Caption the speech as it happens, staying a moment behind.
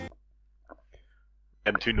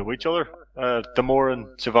getting to know each other. Damore and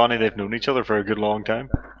Giovanni, they've known each other for a good long time.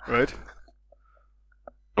 Right.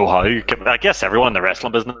 Oh, how? I guess everyone in the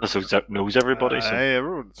wrestling business knows everybody. So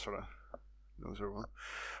Everyone sort of knows everyone.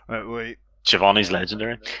 Right, wait. Giovanni's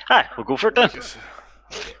legendary. Hi, we'll go for it then.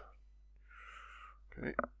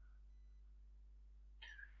 Okay.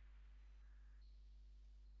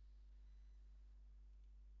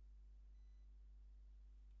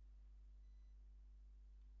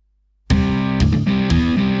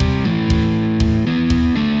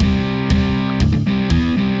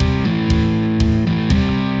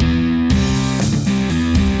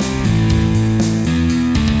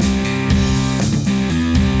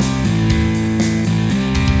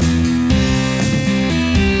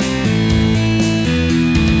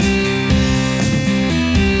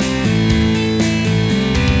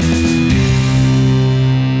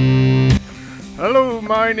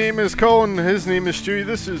 My name is Colin, his name is Stu,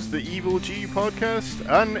 this is the Evil G podcast,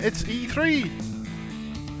 and it's E3.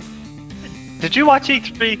 Did you watch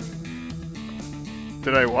E3?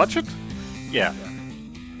 Did I watch it? Yeah.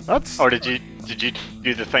 Or did you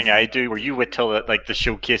do the thing I do, where you wait till the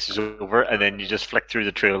showcase is over, and then you just flick through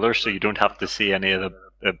the trailer, so you don't have to see any of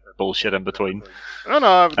the bullshit in between?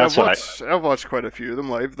 No, I've watched quite a few of them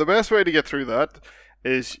live. The best way to get through that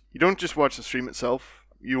is you don't just watch the stream itself,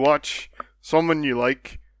 you watch someone you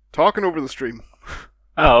like talking over the stream.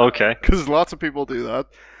 Oh, okay. Because lots of people do that.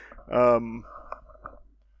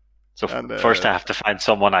 First I have to find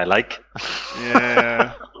someone I like.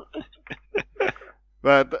 Yeah.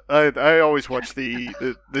 But I always watch the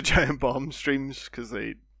Giant Bomb streams, because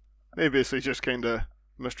they basically just kind of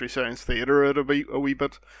Mystery Science Theater it a wee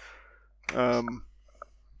bit. And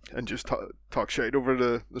just talk shit over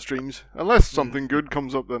the streams. Unless something good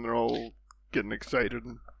comes up, then they're all getting excited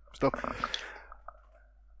and stuff.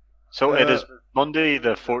 So it is Monday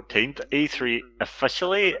the 14th. E3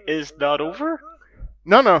 officially is not over?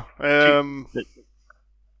 No.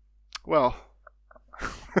 Well,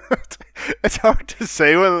 it's hard to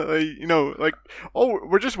say when,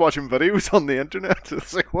 we're just watching videos on the internet.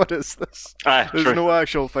 It's like, what is this? There's true. no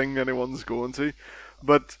actual thing anyone's going to.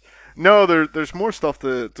 But no, there's more stuff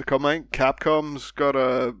to come. I think Capcom's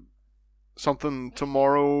got something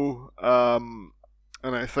tomorrow.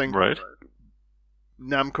 And I think Namco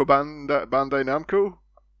Bandai Namco.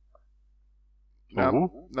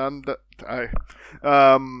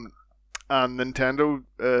 And Nintendo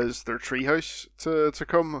is their Treehouse to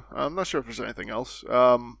come. I'm not sure if there's anything else.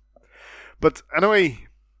 But anyway,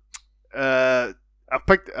 I've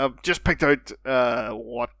just picked out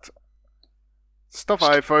what stuff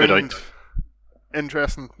I found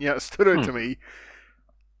interesting. Yeah, it stood out to me.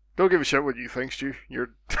 Don't give a shit what you think, Stu.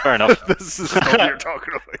 Fair enough. This is stuff you're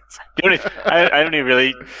talking about. I only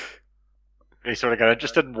really sort of got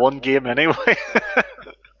interested in one game anyway.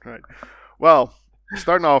 Right. Well,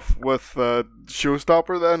 starting off with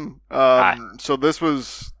Showstopper then. So this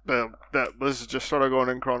was this is just sort of going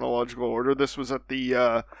in chronological order. This was at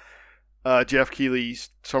the Jeff Keighley's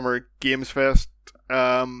Summer Games Fest.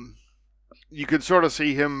 You could sort of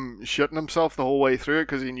see him shitting himself the whole way through it,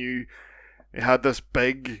 because he knew it had this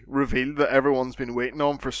big reveal that everyone's been waiting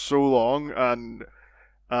on for so long, and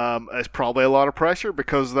it's probably a lot of pressure,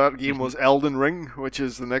 because that game was Elden Ring, which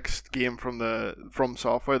is the next game from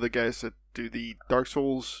Software, the guys that do the Dark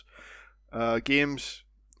Souls games,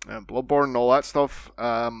 and Bloodborne and all that stuff.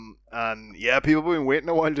 And yeah, people have been waiting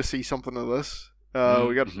a while to see something of this.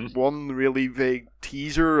 We got one really vague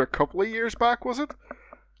teaser a couple of years back, was it?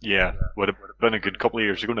 Yeah, would have been a good couple of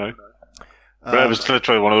years ago now. But it was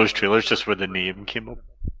literally one of those trailers just where the name came up.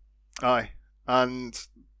 Aye, and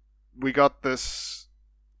we got this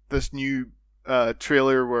new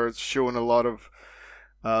trailer where it's showing a lot of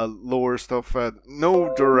lower stuff.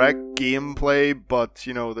 No direct gameplay, but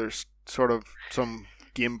there's sort of some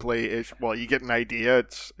gameplay. Well, you get an idea.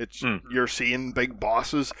 It's you're seeing big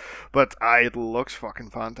bosses, but it looks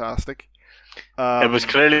fucking fantastic. It was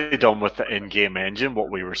clearly done with the in-game engine,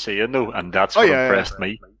 what we were seeing though, and that's what impressed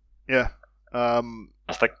me. Yeah. It's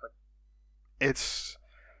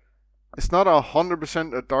not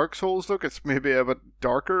 100% a Dark Souls look. It's maybe a bit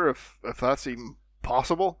darker, if that's even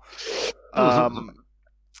possible. We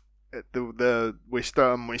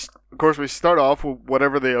start off with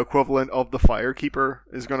whatever the equivalent of the Firekeeper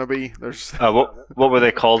is going to be. There's what were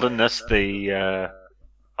they called in this? I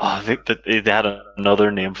think that they had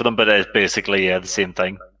another name for them, but it's basically the same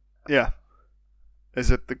thing. Yeah.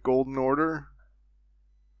 Is it the Golden Order?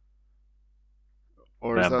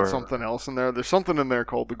 Or is that something else in there? There's something in there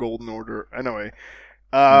called the Golden Order. Anyway.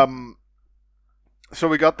 So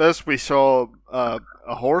we got this. We saw a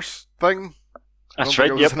horse thing. That's right,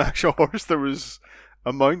 It was an actual horse. There was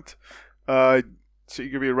a mount. So you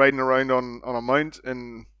could be riding around on a mount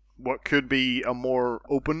in what could be a more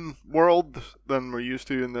open world than we're used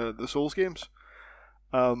to in the Souls games.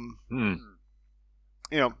 Hmm.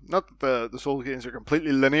 Not that the Souls games are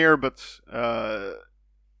completely linear, but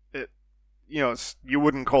it you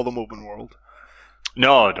wouldn't call them open world.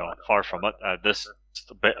 No, far from it.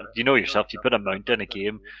 You know yourself. You put a mount in a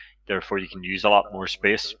game, therefore you can use a lot more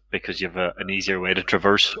space because you have an easier way to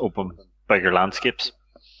traverse open, bigger landscapes.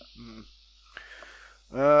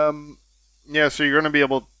 Yeah, so you're going to be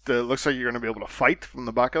able to. Looks like you're going to be able to fight from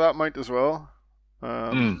the back of that mount as well.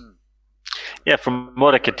 Yeah, from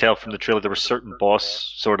what I could tell from the trailer, there were certain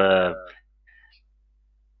sort of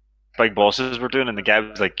big bosses were doing, and the guy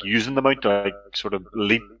was like using the mount to like sort of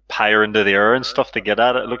leap higher into the air and stuff to get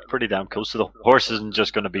at it. It looked pretty damn cool. So the horse isn't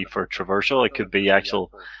just going to be for traversal; it could be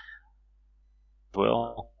actual.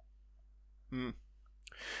 Well,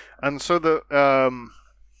 and so the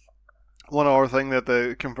one other thing that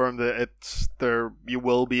they confirmed that it's there, you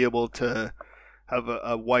will be able to have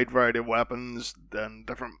a wide variety of weapons and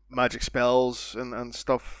different magic spells and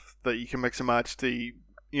stuff that you can mix and match to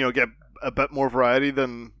get a bit more variety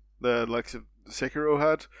than the likes of Sekiro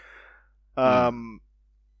had.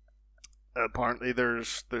 Apparently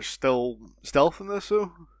there's still stealth in this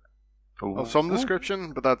though, of some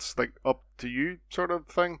description, but that's like up to you sort of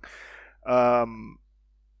thing. And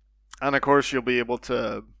of course you'll be able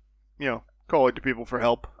to call out to people for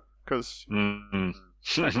help because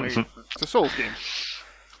technically it's a Souls game.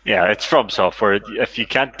 Yeah, it's From Software. If you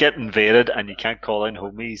can't get invaded and you can't call in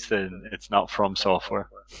homies, then it's not From Software.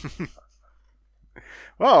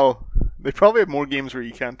 Well, they probably have more games where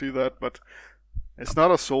you can't do that, but it's not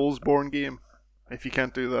a Souls-born game if you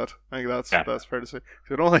can't do that. I think that's fair to say.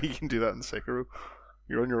 I don't think you can do that in Sekiro.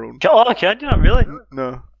 You're on your own. Oh, can you not really?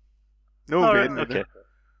 No invading. Right, okay.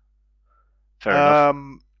 Fair enough.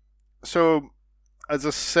 So, as I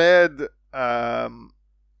said, Bandai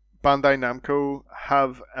Namco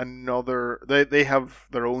have another. They have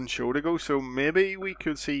their own show to go, so maybe we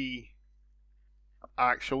could see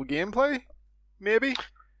actual gameplay. Maybe.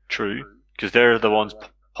 True, because they're the ones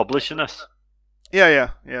publishing this.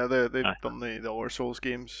 Yeah. They've done the older Souls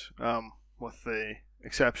games, with the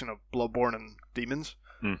exception of Bloodborne and Demons,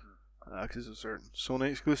 because those are Sony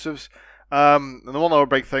exclusives. And the one other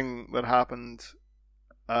big thing that happened,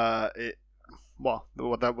 what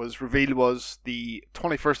that was revealed was the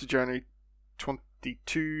 21st of January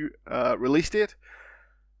 22 release date,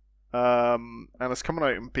 and it's coming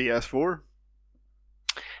out in PS4.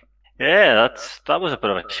 Yeah, that was a bit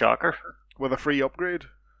of a shocker. With a free upgrade.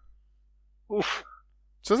 Oof.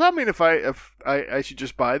 So does that mean if I should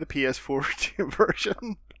just buy the PS4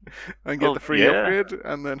 version and get the free upgrade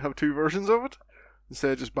and then have two versions of it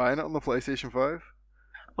instead of just buying it on the PlayStation 5?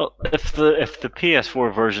 Well, if the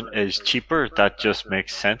PS4 version is cheaper, that just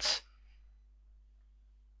makes sense.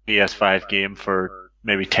 PS5 game for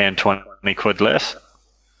maybe 10, 20 quid less.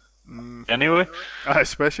 Anyway.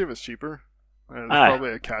 Especially if it's cheaper. There's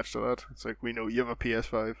probably a catch to that. It's like, we know you have a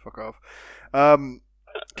PS5, fuck off.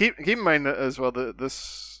 Keep in mind as well that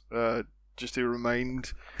this, just to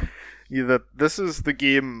remind you that this is the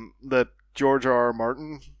game that George R.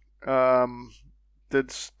 Martin did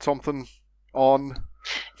something on.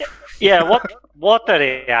 Yeah, what did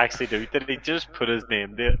he actually do? Did he just put his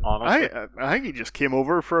name there, honestly? I think he just came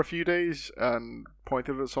over for a few days and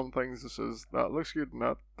pointed at some things and says, that looks good and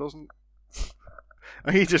that doesn't.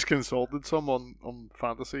 And he just consulted some on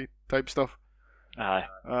fantasy type stuff. Aye.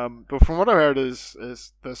 But from what I heard is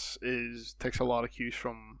this takes a lot of cues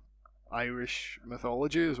from Irish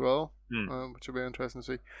mythology as well, which will be interesting to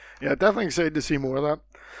see. Yeah, definitely excited to see more of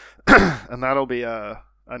that, and that'll be a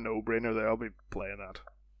no-brainer there. I'll be playing that,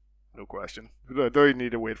 no question. I don't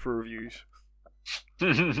need to wait for reviews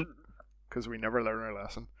because we never learn our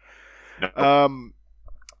lesson. No.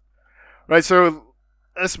 Right, so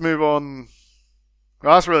let's move on.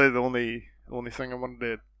 Well, that's really the only thing I wanted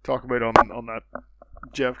to talk about on that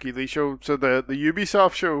Jeff Keighley show. So the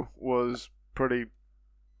Ubisoft show was pretty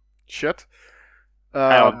shit.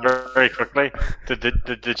 Very quickly, did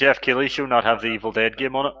the Jeff Keighley show not have the Evil Dead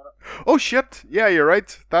game on it? Oh shit! Yeah, you're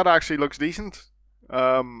right. That actually looks decent.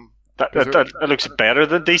 That looks better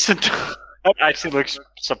than decent. That actually looks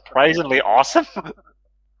surprisingly awesome.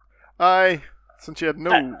 Aye, since you had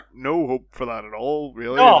no hope for that at all,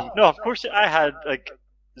 really. No, of course I had like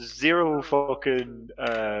zero fucking.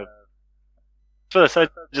 So I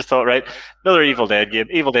just thought, right, another Evil Dead game.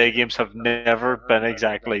 Evil Dead games have never been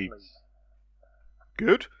exactly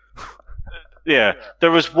good. Yeah,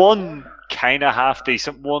 there was one kind of half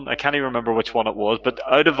decent one. I can't even remember which one it was, but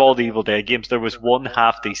out of all the Evil Dead games, there was one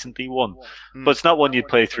half decently one. But Mm. it's not one you'd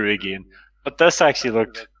play through again. But this actually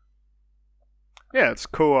looked. Yeah, it's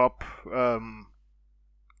co-op.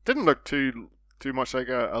 Didn't look too much like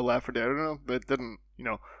a Left 4 Dead. I don't know. It didn't,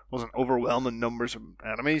 wasn't overwhelming numbers of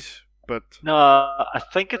enemies, but No, I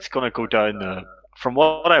think it's going to go down. From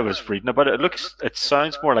what I was reading about it, it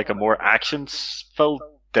sounds more like a more action-filled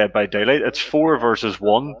Dead by Daylight. It's 4 versus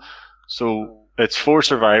 1, so it's 4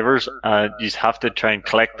 survivors, and you have to try and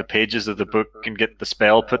collect the pages of the book and get the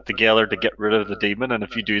spell put together to get rid of the demon. And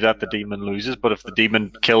if you do that, the demon loses. But if the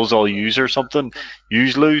demon kills all yous or something,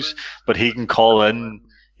 yous lose. But he can call in,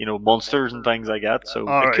 monsters and things like that. So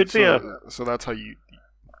all it right. could be a. So that's how you.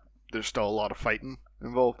 There's still a lot of fighting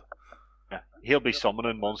involved. Yeah, he'll be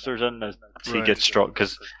summoning monsters in as he Right. gets strong.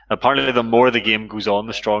 Because apparently, the more the game goes on,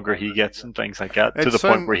 the stronger he gets and things like that. To the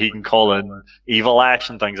point where he can call in evil ash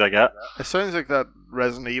and things like that. It sounds like that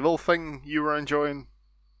Resident Evil thing you were enjoying.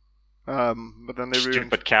 But then they ruined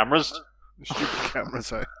Stupid cameras. stupid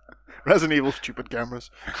cameras. Resident Evil stupid cameras.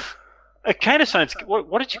 It kind of sounds.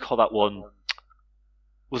 What did you call that one?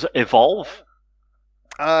 Was it Evolve?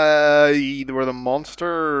 Where the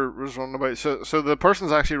monster was running about. So the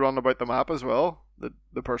person's actually running about the map as well.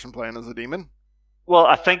 The person playing as a demon. Well,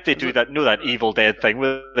 I think they Is do it? that. Know that Evil Dead thing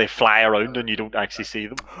where they fly around and you don't actually see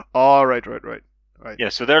them. Oh, right. Yeah,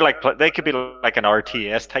 so they're like they could be like an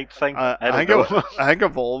RTS type thing. I don't know. I think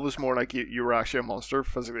Evolve was more like you were actually a monster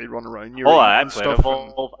physically running around. You Oh, were I eating played stuff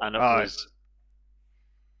Evolve, and it was.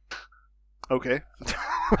 okay.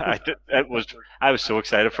 I was so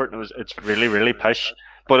excited for it. And it's really really pish,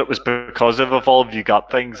 but it was because of Evolve you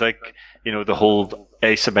got things like the whole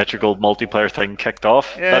asymmetrical multiplayer thing kicked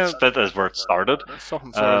off. Yeah. That is where it started.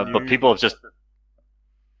 Something sort of new. But people have just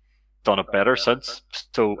done it better since.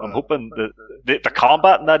 So I'm hoping the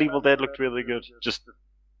combat in that Evil Dead looked really good. Just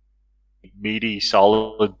meaty,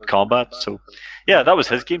 solid combat. So yeah, that was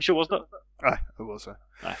his game show, wasn't it? Aye, it was.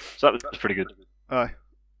 Aye. So that was pretty good. Aye.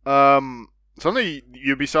 Suddenly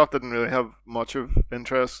Ubisoft didn't really have much of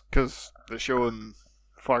interest because they're showing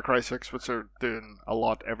Far Cry 6, which they're doing a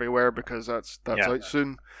lot everywhere because that's out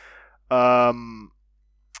soon.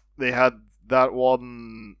 They had that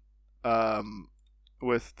one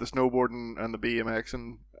with the snowboarding and the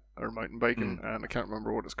BMXing or mountain biking, and I can't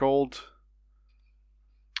remember what it's called.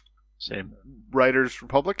 Same. Riders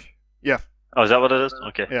Republic. Yeah. Oh, is that what it is?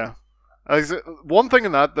 Okay. Yeah. One thing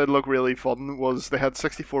in that looked really fun was they had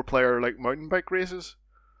 64-player like mountain bike races,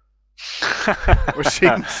 which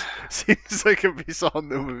seems like it'd be something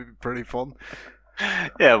that would be pretty fun.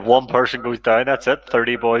 Yeah, one person goes down, that's it.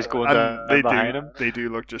 30 boys going And down behind him. They do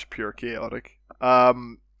look just pure chaotic.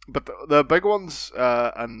 But the big ones,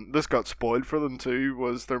 and this got spoiled for them too,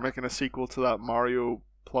 was they're making a sequel to that Mario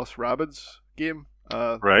plus Rabbids game.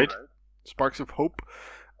 Right. Sparks of Hope.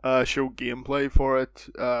 Showed gameplay for it.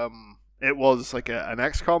 It was like an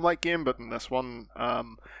XCOM like game, but in this one, it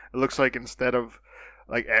looks like instead of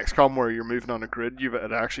like XCOM where you're moving on a grid,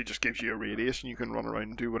 it actually just gives you a radius and you can run around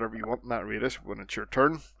and do whatever you want in that radius when it's your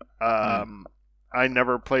turn. I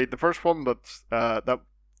never played the first one, but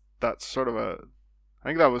that's sort of I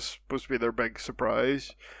think that was supposed to be their big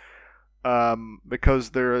surprise,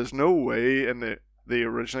 because there is no way they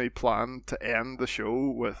originally planned to end the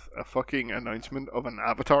show with a fucking announcement of an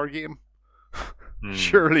Avatar game.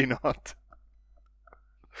 Surely not.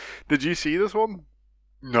 Did you see this one?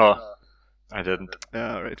 No, I didn't.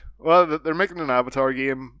 Yeah, right. Well, they're making an Avatar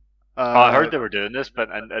game. I heard they were doing this, but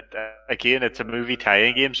again, it's a movie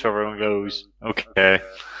tie-in game, so everyone goes, okay.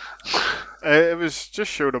 It was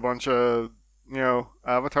just showed a bunch of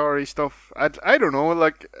Avatar-y stuff. I don't know.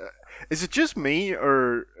 Like, is it just me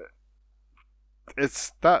or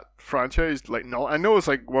it's that franchise? Like, no, I know it's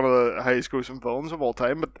like one of the highest grossing films of all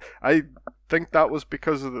time, but I think that was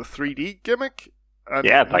because of the 3D gimmick. And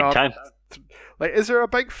yeah, big time. Like, is there a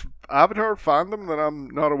big Avatar fandom that I'm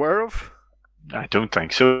not aware of? I don't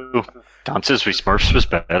think so. Dances with Smurfs was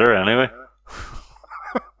better anyway.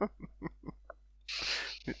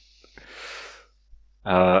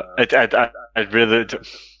 I really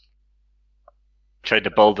tried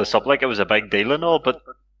to build this up like it was a big deal and all, but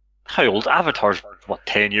how old? Avatar's,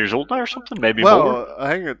 10 years old now or something? Maybe more? Well,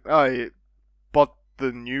 I think but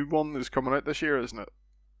the new one is coming out this year, isn't it?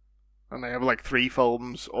 And they have like 3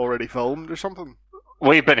 films already filmed or something.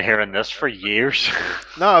 We've been hearing this for years.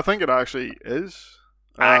 No, I think it actually is.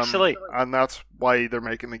 Actually? And that's why they're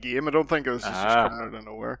making the game. I don't think it's just coming out of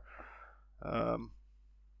nowhere.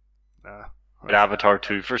 Nah. Avatar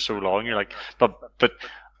 2 for so long, you're like, but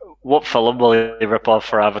what film will they rip off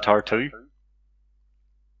for Avatar 2?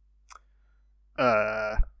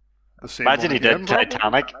 The same Imagine one he again, did probably?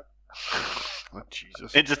 Titanic. Oh,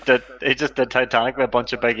 Jesus. He just did Titanic with a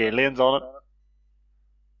bunch of big aliens on it.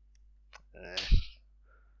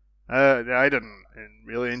 I didn't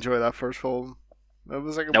really enjoy that first film. It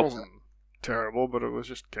was like it Nope. wasn't terrible, but it was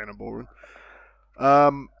just kind of boring.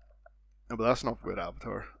 But that's enough about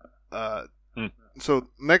Avatar. So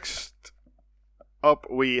next up,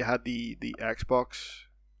 we had the Xbox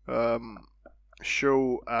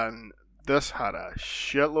show, and this had a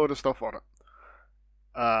shitload of stuff on it.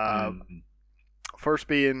 First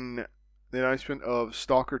being the announcement of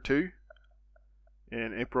Stalker 2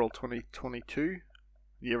 in April 2022.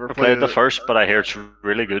 You ever played the first, but I hear it's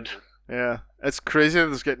really good. Yeah, it's crazy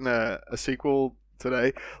that it's getting a sequel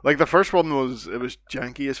today. Like the first one was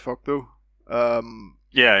janky as fuck though.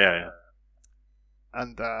 Yeah.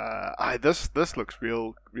 And this looks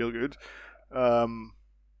real good.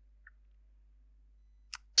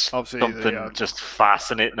 Obviously, something just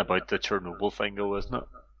fascinating about the Chernobyl thing, though, isn't it?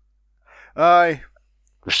 Aye.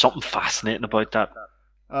 There's something fascinating about that.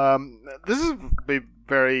 This is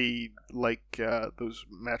very like those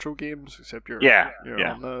Metro games, except you're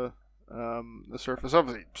on the surface.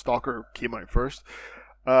 Obviously, Stalker came out first.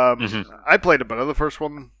 I played a bit of the first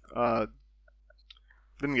one.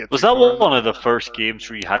 Didn't get. Was that one of the first games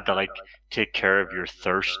where you had to like take care of your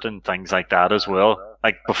thirst and things like that as well?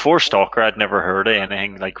 Like before Stalker, I'd never heard of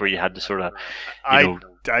anything like where you had to sort of. I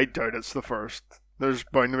doubt it's the first. There's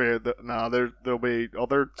bound to be there'll be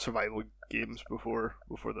other survival games before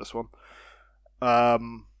this one.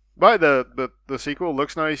 But the sequel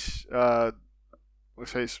looks nice.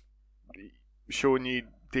 Looks nice, showing you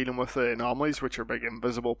dealing with the anomalies, which are big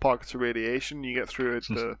invisible pockets of radiation. You get through it.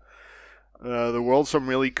 The world, some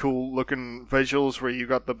really cool looking visuals where you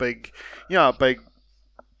got the big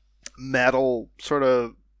metal sort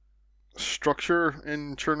of structure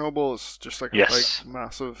in Chernobyl. It's just like a big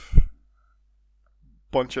massive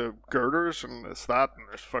bunch of girders, and it's that, and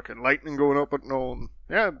there's fucking lightning going up at no, and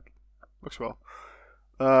yeah, looks well.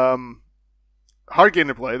 Hard game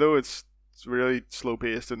to play though. It's really slow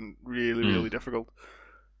paced and really difficult.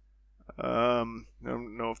 I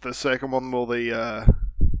don't know if the second one will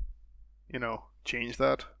change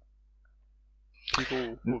that.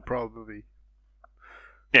 People will probably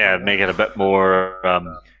make it a bit more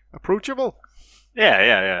approachable.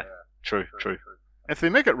 Yeah. True. If they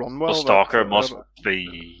make it run well, Stalker must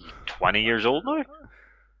be 20 years old now.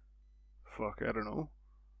 Fuck, I don't know.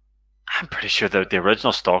 I'm pretty sure that the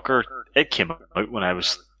original Stalker, it came out when I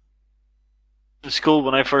was in school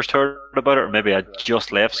when I first heard about it, or maybe I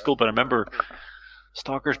just left school, but I remember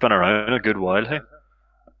Stalker's been around a good while, hey?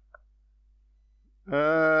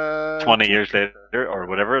 20 years later, or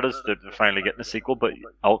whatever it is, they're finally getting a sequel, but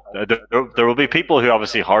there will be people who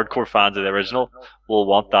obviously hardcore fans of the original will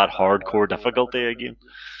want that hardcore difficulty again.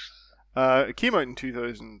 It came out in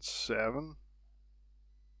 2007,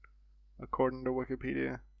 according to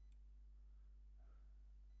Wikipedia.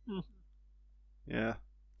 Yeah,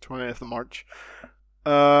 20th of March.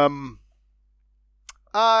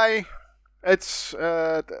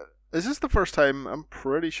 Is this the first time? I'm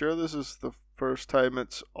pretty sure this is the first time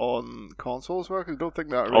it's on consoles. Well, I don't think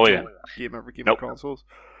that original game ever came on consoles.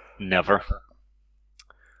 Never.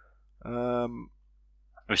 There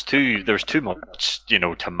was too much,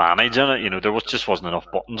 to manage in it. There just wasn't enough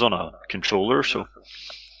buttons on a controller. So.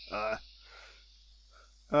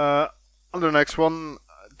 On the next one,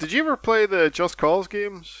 did you ever play the Just Cause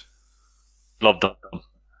games? Loved them.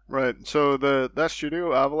 Right. So that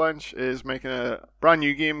studio Avalanche is making a brand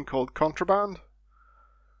new game called Contraband.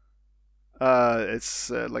 It's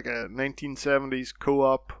like a 1970s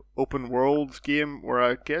co-op open world game where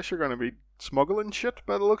I guess you're going to be smuggling shit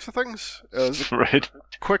by the looks of things. Right.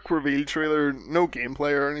 Quick reveal trailer, no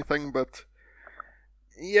gameplay or anything, but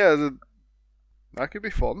yeah, that could be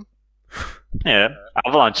fun. Yeah,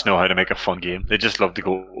 Avalanche know how to make a fun game. They just love to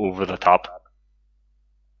go over the top.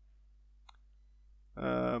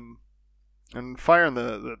 And firing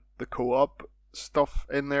the co-op stuff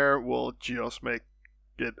in there will just make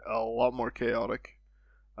it a lot more chaotic.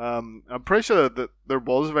 I'm pretty sure that there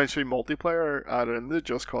was eventually multiplayer added in the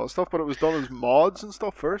Just Cause stuff, but it was done as mods and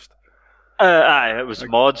stuff first. It was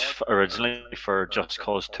mods originally for Just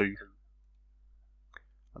Cause 2.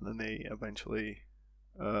 And then they eventually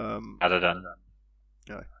added in.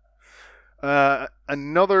 Yeah.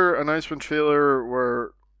 Another announcement trailer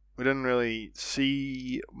where we didn't really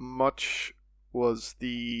see much was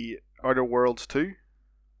the Outer Worlds 2.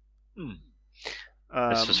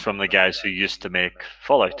 This was from the guys who used to make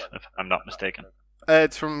Fallout, if I'm not mistaken.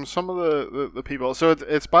 It's from some of the people. So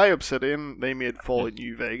it's by Obsidian. They made Fallout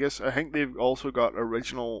New Vegas. I think they've also got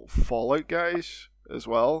original Fallout guys as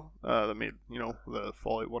well. That made the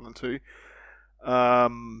Fallout 1 and 2.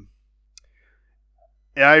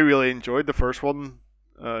 Yeah, I really enjoyed the first one.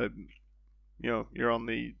 You're on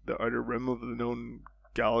the outer rim of the known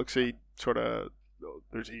galaxy. Sort of,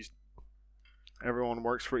 there's these. Everyone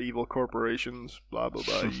works for evil corporations. Blah blah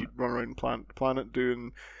blah. You run around planet to planet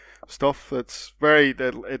doing stuff that's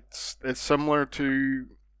it's similar to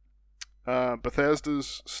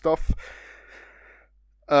Bethesda's stuff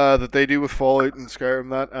that they do with Fallout and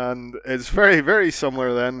Skyrim, and it's very very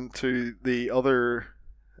similar then to the other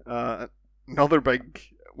another big,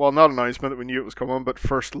 well, not announcement that we knew it was coming, but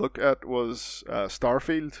first look at was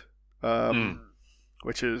Starfield,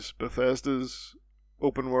 which is Bethesda's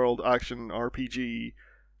open world action RPG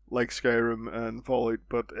like Skyrim and Fallout,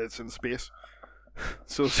 but it's in space.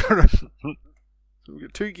 So sort of, so we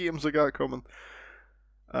got 2 games like that coming.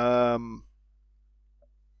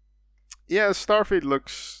 Yeah, Starfield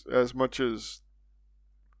looks as much as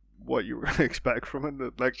what you were going to expect from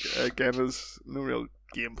it. Like, again, there's no real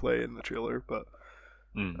gameplay in the trailer, but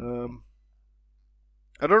I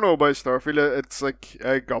don't know about Starfield. It's like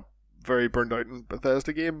I got very burned out in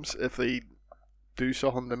Bethesda games. If they do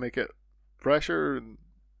something to make it fresher and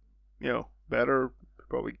better,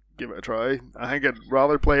 probably give it a try. I think I'd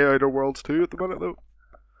rather play Outer Worlds 2 at the minute, though.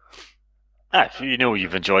 If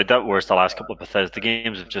you've enjoyed that, whereas the last couple of Bethesda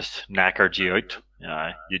games have just knackered you out,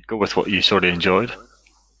 you'd go with what you sort of enjoyed.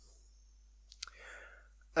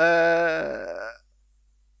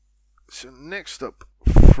 So next up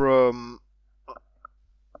from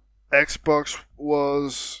Xbox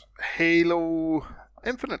was Halo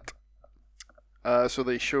Infinite. So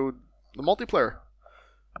they showed the multiplayer,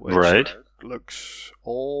 which right. looks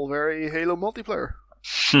all very Halo multiplayer.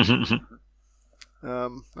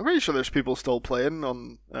 I'm pretty sure there's people still playing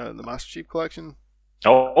on the Master Chief Collection.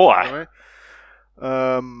 Anyway.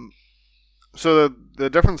 So the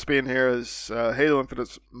difference being here is Halo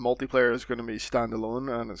Infinite's multiplayer is going to be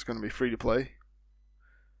standalone and it's going to be free to play.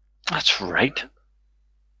 That's right.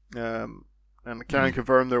 And I can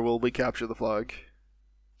confirm there will be Capture the Flag.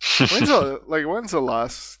 When's the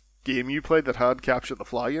last game you played that had Capture the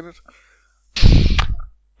Flag in it?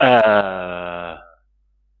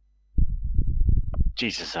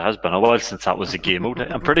 Jesus, it has been a while since that was a game mode.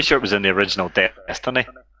 I'm pretty sure it was in the original Destiny.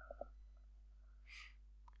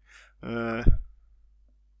 It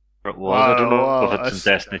was. I don't know if it's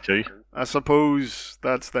in Destiny 2. I suppose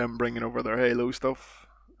that's them bringing over their Halo stuff.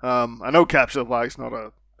 I know Capture the Flag's not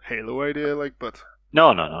a Halo idea, but no.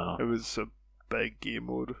 It was a big game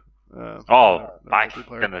mode. Back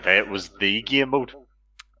in the day, it was the game mode.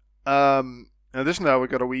 In addition to that, we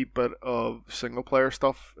got a wee bit of single player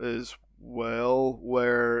stuff as well,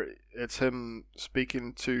 where it's him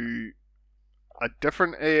speaking to a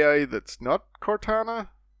different AI that's not Cortana.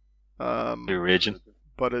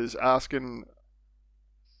 But is asking.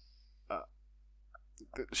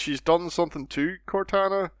 She's done something to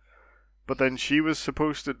Cortana, but then she was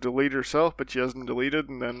supposed to delete herself, but she hasn't deleted,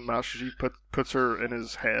 and then Master Chief puts her in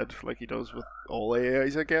his head, like he does with all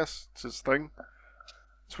AIs, I guess. It's his thing.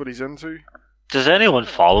 It's what he's into. Does anyone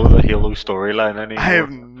follow the Halo storyline anymore? I have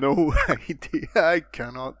no idea. I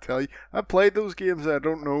cannot tell you. I played those games, I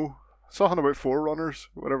don't know. Something about Forerunners,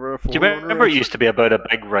 whatever. Do you remember it used to be about a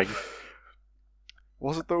big ring?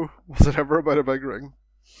 Was it though? Was it ever about a big ring?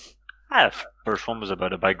 The first one was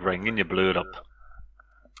about a big ring and you blew it up.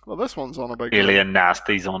 Well, this one's on a big Alien ring.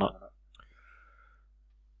 Nasties on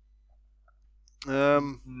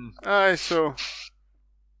it. So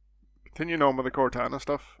continuing on with the Cortana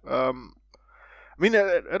stuff. I mean,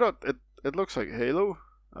 it looks like Halo,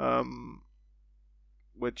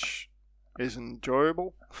 which is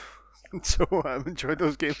enjoyable. So I've enjoyed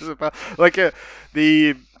those games as well. Like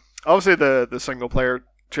obviously the single player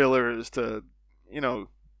trailer is to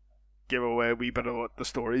give away a wee bit of what the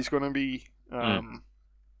story's going to be.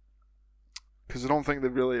 Because I don't think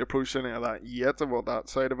they've really approached any of that yet, of what that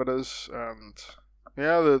side of it is. And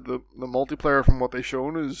yeah, the multiplayer from what they've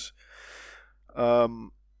shown is,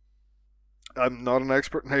 I'm not an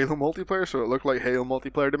expert in Halo multiplayer, so it looked like Halo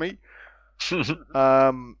multiplayer to me.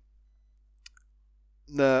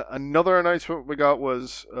 Another announcement we got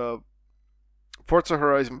was Forza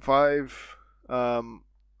Horizon 5,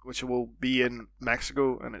 which will be in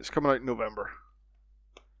Mexico, and it's coming out in November.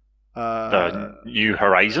 The New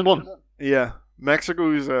Horizon one? Yeah.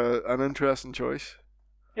 Mexico is an interesting choice.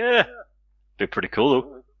 Yeah. Be pretty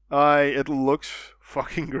cool, though. It looks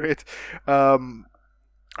fucking great.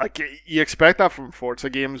 Like you expect that from Forza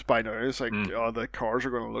games by now. It's like, Mm. oh, the cars are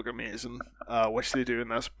going to look amazing, which they do in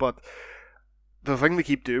this. But the thing they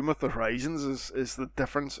keep doing with the Horizons is the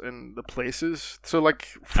difference in the places. So like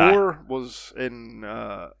Aye. 4 was in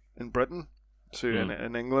Britain, so Mm.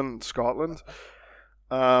 in England, Scotland.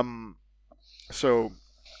 So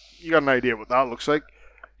you got an idea what that looks like.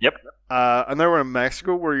 Yep. And then we're in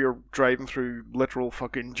Mexico, where you're driving through literal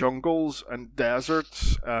fucking jungles and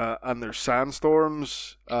deserts, and there's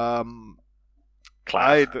sandstorms.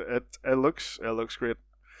 Class. It looks great.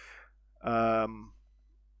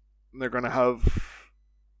 They're gonna have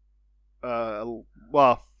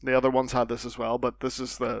well, the other ones had this as well, but this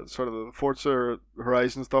is the sort of the Forza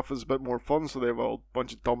Horizon stuff is a bit more fun. So they have a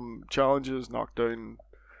bunch of dumb challenges, knock down,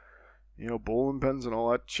 bowling pins and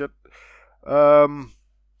all that shit.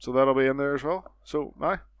 So that'll be in there as well. So,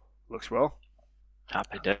 looks well.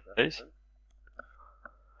 Happy days.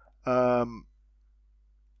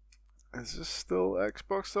 Is this still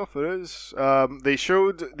Xbox stuff? It is. They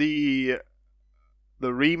showed the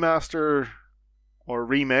remaster or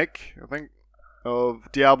remake, I think,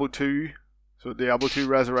 of Diablo 2. So Diablo 2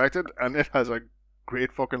 Resurrected, and it has a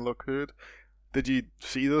great fucking look to it. Did you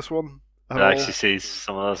see this one at It all? actually sees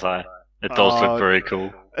some of this. It does look very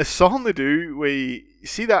cool. It's something to do. We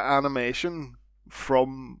see that animation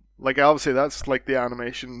from, like, obviously that's like the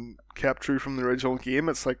animation kept true from the original game.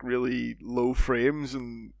 It's like really low frames,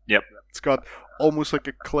 and Yep. it's got almost like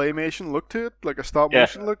a claymation look to it, like a stop Yeah.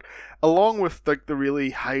 motion look, along with like the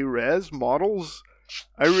really high res models.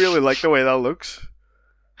 I really like the way that looks.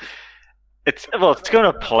 It's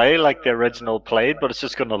going to play like the original played, but it's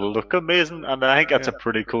just going to look amazing, and I think that's a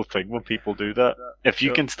pretty cool thing when people do that. If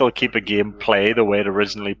you can still keep a game play the way it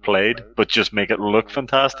originally played, but just make it look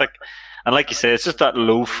fantastic, and like you say, it's just that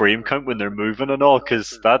low frame count when they're moving and all,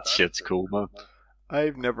 because that shit's cool, man.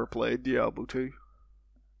 I've never played Diablo 2.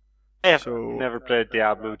 I've never played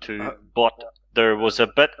Diablo 2, but there was a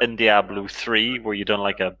bit in Diablo 3 where you done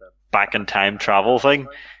like a back in time travel thing,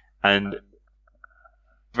 and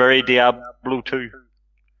very Diablo 2.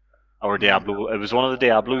 Or Diablo. It was one of the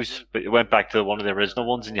Diablos, but it went back to one of the original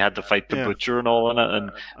ones, and you had to fight the butcher and all in it, and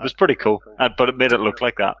it was pretty cool. But it made it look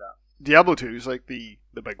like that. Diablo 2 is like the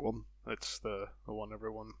big one. It's the one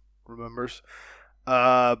everyone remembers.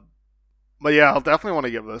 But yeah, I'll definitely want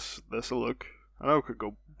to give this a look. I know I could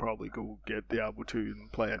probably go get Diablo 2 and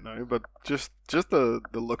play it now, but just the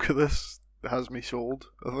look of this has me sold,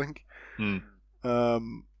 I think.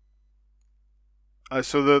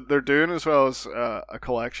 So they're doing as well as a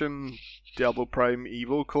collection, Diablo Prime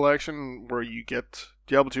Evil collection, where you get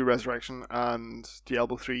Diablo 2 Resurrection and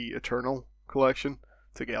Diablo 3 Eternal collection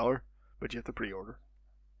together, but you have to pre-order.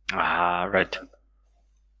 Right.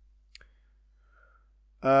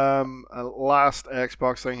 A last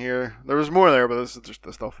Xbox thing here. There was more there, but this is just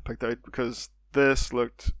the stuff I picked out because this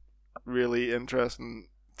looked really interesting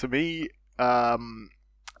to me.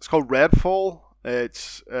 It's called Redfall.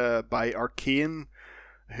 It's by Arcane,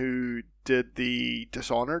 who did the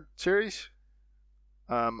Dishonored series.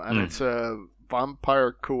 And it's a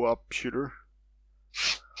vampire co-op shooter.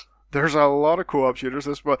 There's a lot of co-op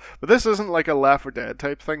shooters, but this isn't like a Left 4 Dead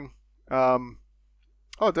type thing. I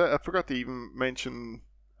forgot to even mention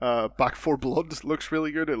Back 4 Blood looks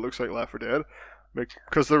really good. It looks like Left 4 Dead.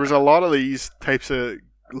 Because there was a lot of these types of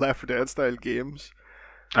Left 4 Dead style games.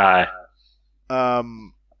 Aye.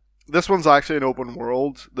 This one's actually an open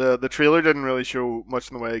world. The trailer didn't really show much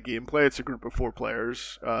in the way of gameplay. It's a group of 4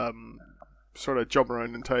 players, sort of jump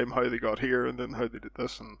around in time, how they got here, and then how they did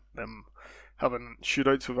this, and them having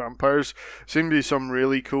shootouts with vampires. Seem to be some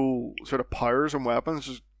really cool sort of powers and weapons.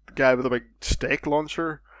 Just the guy with a big stake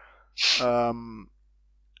launcher.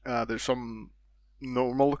 There's some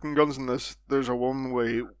normal looking guns in this. There's a woman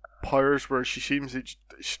with powers where she seems to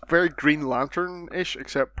she's very Green Lantern-ish,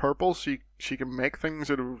 except purple. So she can make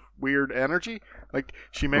things out of weird energy. Like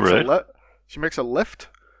she makes she makes a lift,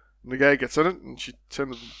 and the guy gets in it, and she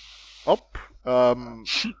sends him up.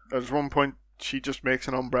 There's one point she just makes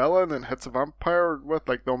an umbrella and then hits a vampire with,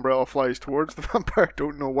 like, the umbrella flies towards the vampire.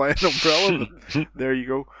 Don't know why an umbrella, but there you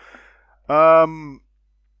go.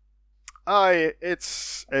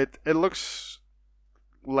 It looks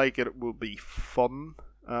like it will be fun.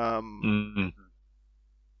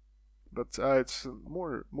 But it's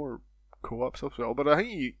more co-op stuff as well. But I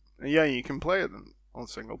think you can play it on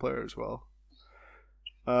single player as well.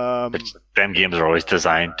 Them games are always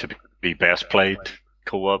designed to be best played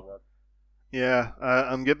co-op. Yeah,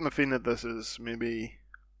 I'm getting the feeling that this is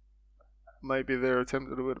might be their attempt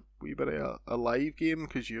to do a wee bit of a live game,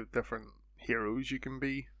 because you have different heroes you can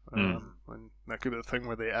be. And that could be the thing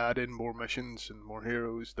where they add in more missions and more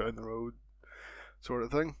heroes down the road. sort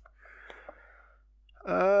of thing.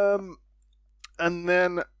 And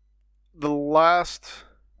then the last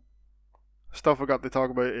stuff I got to talk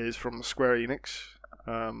about is from Square Enix.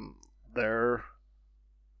 Their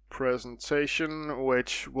presentation,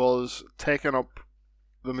 which was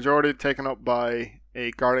the majority taken up by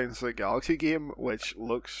a Guardians of the Galaxy game, which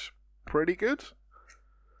looks pretty good.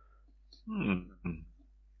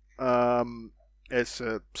 It's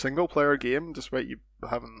a single player game, despite you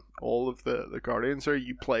having all of the Guardians there.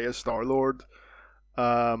 You play as Star-Lord.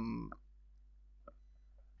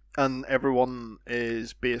 And everyone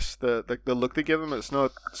is based the look they give them. It's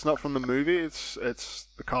not from the movie. It's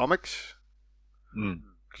the comics.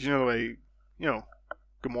 Because you know the way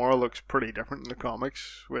Gamora looks pretty different in the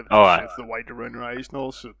comics with the white around her eyes and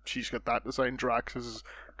all. So she's got that design. Drax's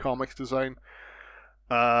comics design.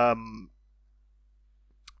 But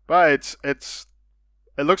it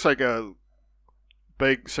looks like a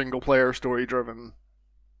big single player story driven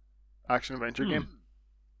action adventure game.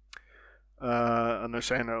 And they're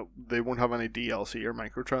saying that they won't have any DLC or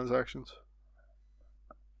microtransactions.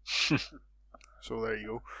 So there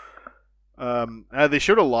you go. They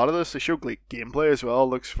showed a lot of this. They showed like gameplay as well. It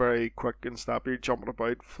looks very quick and snappy, jumping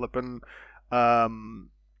about, flipping.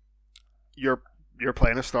 You're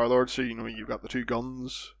playing a Star-Lord, so you've got the two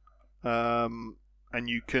guns. And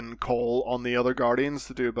you can call on the other Guardians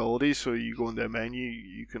to do abilities. So you go into a menu,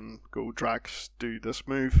 you can go Drax, do this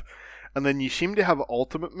move, and then you seem to have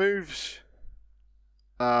ultimate moves.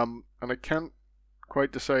 And I can't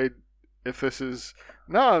quite decide if this is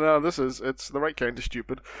it's the right kind of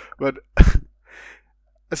stupid, but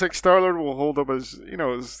it's like Star-Lord will hold up his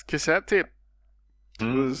cassette tape.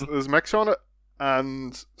 There's mix on it,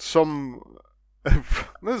 and some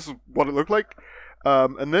this is what it looked like.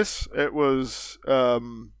 And this, it was what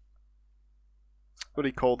do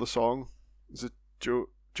you call the song? Is it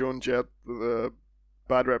Joan Jett, the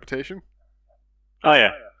Bad Reputation? Oh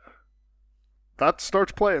yeah. That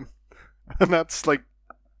starts playing, and that's like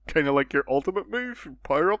kind of like your ultimate move,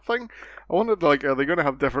 power up thing. I wondered, like, are they going to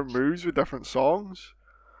have different moves with different songs?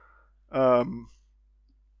 Well,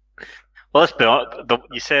 let's be honest.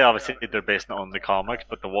 You say obviously they're based on the comics,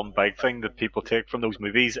 but the one big thing that people take from those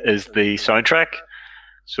movies is the soundtrack.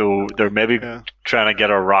 So they're maybe trying to get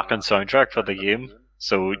a rocking soundtrack for the game.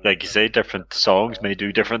 So, like you say, different songs may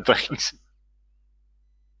do different things.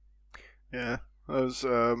 Yeah, that was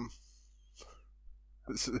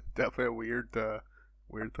this is definitely a weird thing.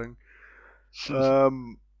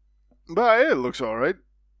 But it looks alright.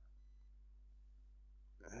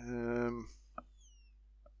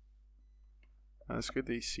 It's good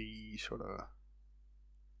to see sort of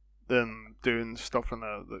them doing stuff from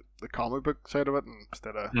the comic book side of it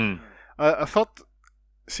instead of. I thought,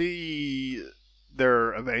 see,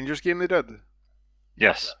 their Avengers game they did.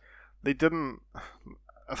 Yes. They didn't.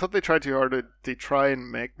 I thought they tried too hard to try and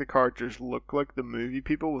make the characters look like the movie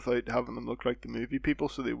people without having them look like the movie people,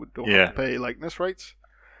 so they don't have to pay likeness rights.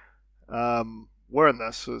 Where in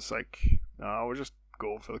this is like, no, we're just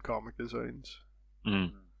going for the comic designs.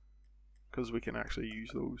 Because we can actually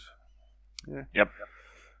use those. Yeah. Yep.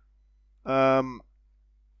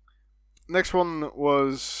 Next one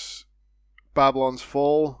was Babylon's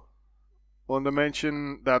Fall. Wanted to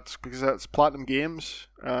mention that because that's Platinum Games.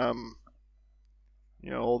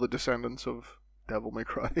 All the descendants of Devil May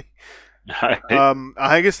Cry. I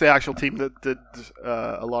think it's the actual team that did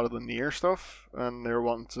a lot of the Nier stuff, and they're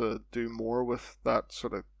wanting to do more with that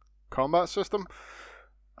sort of combat system.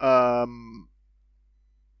 So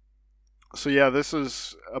yeah, this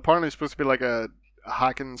is apparently supposed to be like a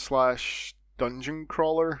hack and slash dungeon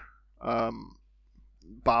crawler.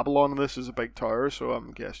 Babylon in this is a big tower, so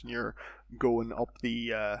I'm guessing you're going up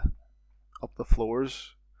the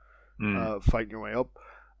floors, fighting your way up.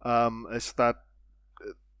 I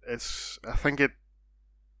think it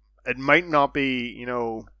might not be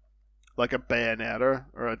like a Bayonetta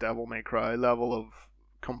or a Devil May Cry level of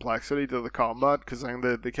complexity to the combat, because I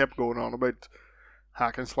think they kept going on about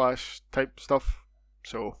hack and slash type stuff.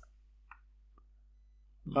 So,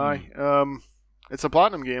 it's a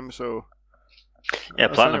Platinum game, so yeah,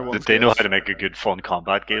 Platinum. They know how to make a good, fun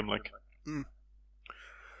combat game. Like,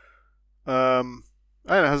 and it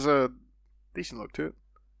has a decent look to it.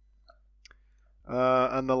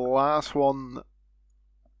 And the last one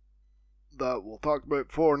that we'll talk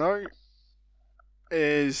about for now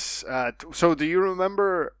is so do you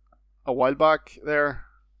remember a while back there,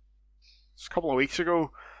 just a couple of weeks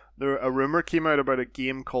ago, a rumor came out about a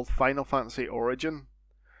game called Final Fantasy Origin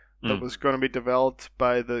that was going to be developed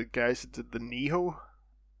by the guys that did the Nioh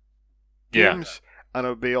games, and it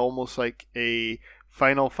would be almost like a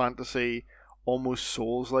Final Fantasy, almost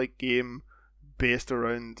Souls-like game based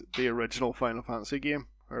around the original Final Fantasy game,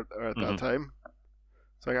 or at that Mhm. time.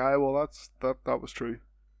 It's like, well, that was true.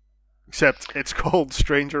 Except it's called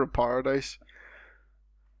Stranger of Paradise.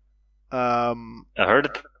 I heard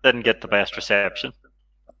it didn't get the best reception.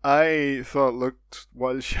 I thought it looked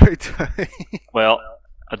wild shit. Well,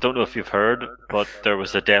 I don't know if you've heard, but there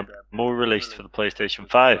was a demo released for the PlayStation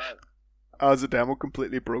 5. As a demo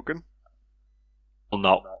completely broken. Will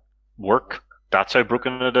not work. That's how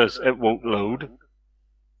broken it is. It won't load.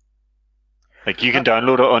 Like you can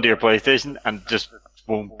download it onto your PlayStation and it just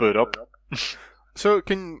won't boot up. So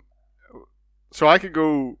I could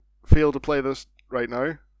go fail to play this right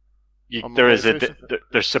now.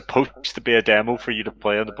 There's supposed to be a demo for you to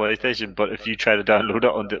play on the PlayStation, but if you try to download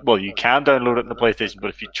it you can download it on the PlayStation, but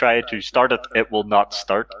if you try to start it, it will not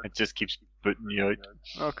start. It just keeps booting you out.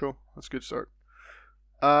 Oh, cool. That's a good start.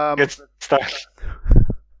 Good start.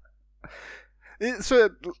 So,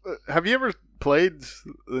 have you ever played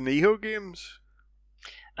the Neo games?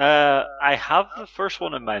 I have the first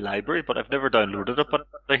one in my library, but I've never downloaded it. But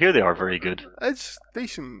I hear they are very good. It's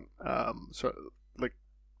decent.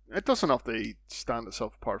 It doesn't have to stand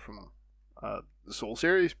itself apart from the Soul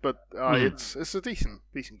series, but it's a decent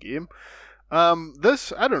game.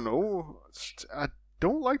 This, I don't know. I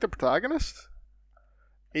don't like the protagonist.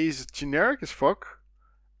 He's generic as fuck,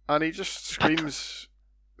 and he just screams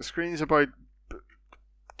about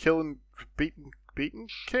killing, beating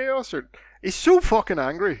chaos. Or he's so fucking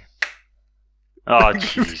angry. Oh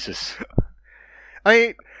Jesus!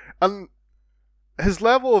 And his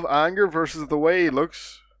level of anger versus the way he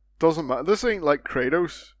looks doesn't matter. This ain't like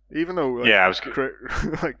Kratos, even though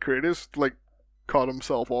Kratos caught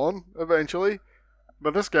himself on eventually.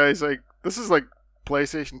 But this guy's this is like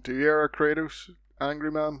PlayStation 2 era Kratos,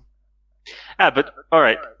 angry man. But all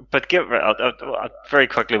right, but very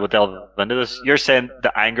quickly we'll delve into this. You're saying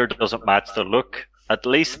the anger doesn't match the look. At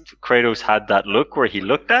least Kratos had that look where he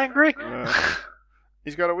looked angry.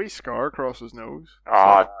 He's got a wee scar across his nose.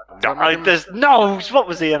 His nose. What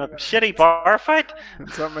was he in a shitty bar fight?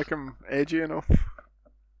 Does that make him edgy enough?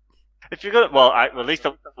 If you're gonna, at least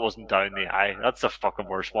it wasn't down the eye. That's the fucking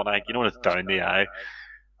worst one. You know when it's down the eye.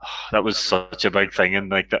 Oh, that was such a big thing in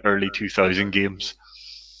like the early 2000 games.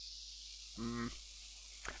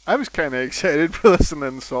 I was kind of excited for this, and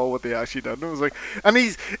then saw what they actually did, and I was like, and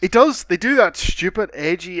they do that stupid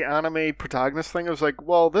edgy anime protagonist thing. I was like,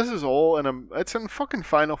 well, this is all it's in fucking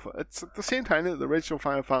it's at the same time that the original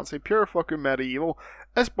Final Fantasy, pure fucking medieval.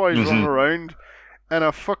 This boy's running around in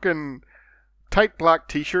a fucking tight black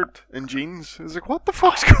t-shirt and jeans. I was like, what the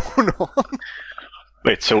fuck's going on?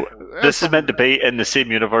 Wait, so this is meant to be in the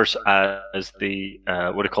same universe as the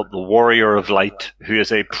what do you call it, the Warrior of Light, who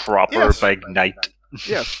is a proper big knight.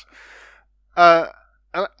 Yes. I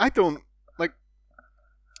don't like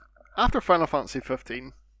after Final Fantasy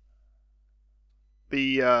 15.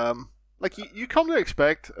 The you come to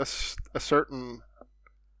expect a certain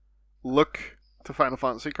look to Final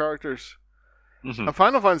Fantasy characters, and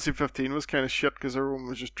Final Fantasy 15 was kind of shit because everyone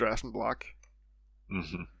was just dressed in black.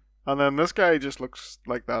 And then this guy just looks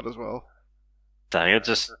like that as well. It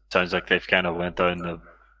just sounds like they've kind of went down the.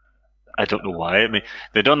 I don't know why. I mean,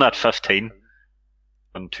 they've done that 15.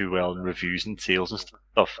 Done too well in reviews and sales and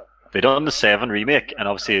stuff. They done the 7 remake, and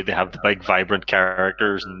obviously they have the big vibrant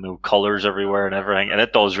characters and the colours everywhere and everything, and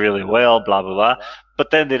it does really well, blah blah blah.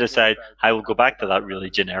 But then they decide, I will go back to that really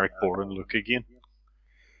generic, boring look again.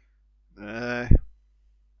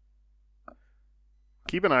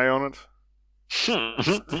 Keep an eye on it.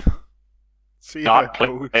 See Not how it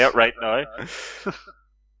goes. Play it right now.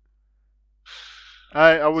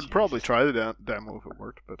 I would probably try the demo if it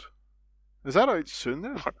worked, but is that out soon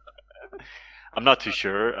then? I'm not too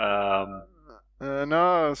sure.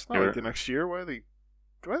 No, it's not like the next year. Why the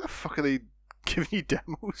fuck are they giving you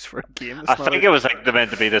demos for a game? I think it was like they're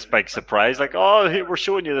meant to be this big surprise, like, oh, hey, we're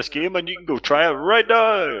showing you this game and you can go try it right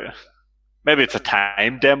now. Maybe it's a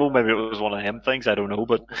time demo. Maybe it was one of them things. I don't know,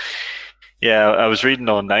 but yeah, I was reading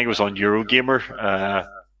on. I think it was on Eurogamer. I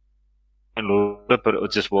loaded it, but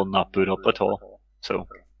it just will not boot up at all. So.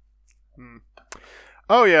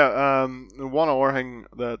 Oh yeah, one other thing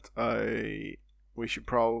that we should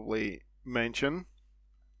probably mention.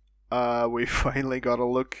 We finally got a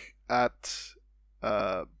look at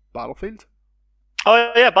Battlefield.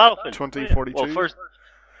 Oh yeah, Battlefield 2042. Well, first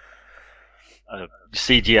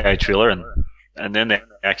CGI trailer, and then they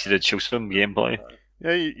actually did show some gameplay.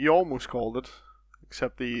 Yeah, you almost called it,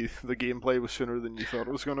 except the gameplay was sooner than you thought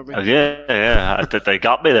it was going to be. Oh, yeah, they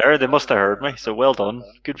got me there. They must have heard me. So well done,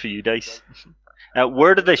 good for you, Dice.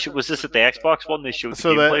 Where did they show? Was this at the Xbox one? They showed the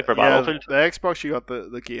gameplay for Battlefield. The Xbox, you got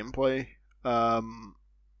the gameplay.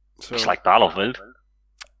 So it's like Battlefield.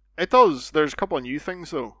 it does. There's a couple of new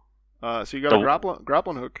things though. So you got a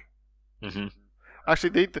grappling hook. Mm-hmm.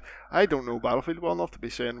 Actually, I don't know Battlefield well enough to be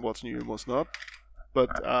saying what's new and what's not. But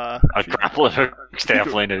A grappling hook's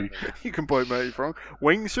definitely new. You can point me out if you're wrong.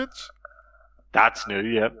 Wingsuits. That's new,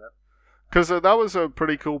 yeah. Because that was a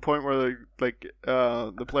pretty cool point where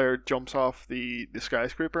the player jumps off the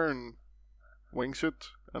skyscraper in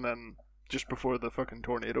wingsuit, and then just before the fucking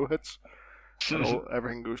tornado hits,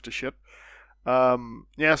 everything goes to shit.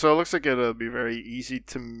 Yeah, so it looks like it'll be very easy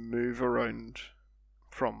to move around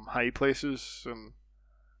from high places, and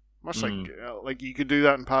much like you could do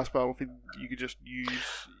that in past Battlefield. You could just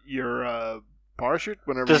use your parachute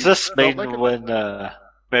whenever. Does this mean when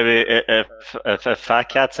maybe if Fat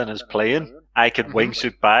Cat's in his plane, I could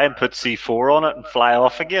wingsuit by and put C4 on it and fly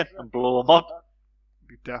off again and blow him up?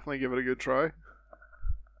 You definitely give it a good try.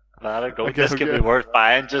 That'll go. This could be worth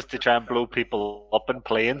buying just to try and blow people up in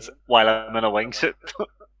planes while I'm in a wingsuit.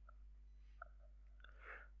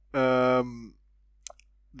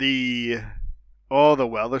 The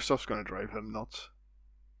weather stuff's gonna drive him nuts.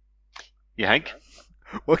 You think?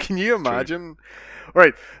 Well, can you imagine? True.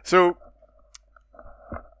 Right, so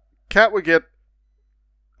Cat would get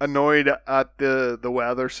annoyed at the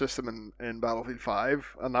weather system in Battlefield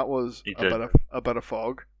 5, and that was a bit of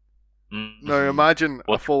fog. Mm-hmm. Now imagine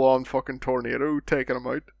a full-on fucking tornado taking him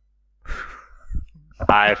out.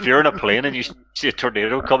 If you're in a plane and you see a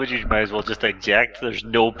tornado coming, you might as well just eject. There's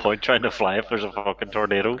no point trying to fly if there's a fucking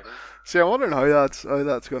tornado. See, I wonder how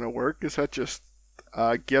that's going to work. Is that just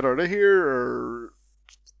get out of here, or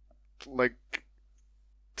like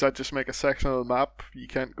does that just make a section of the map you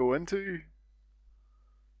can't go into?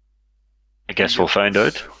 I guess we'll find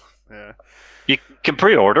out. Yeah. You can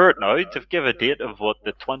pre-order it now. They've given a date of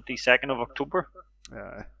the 22nd of October.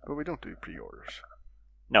 Yeah, but we don't do pre-orders.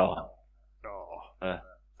 No.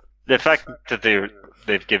 The fact that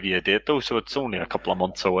they've given you a date though, so it's only a couple of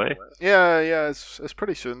months away. Yeah, it's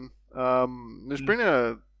pretty soon. There's been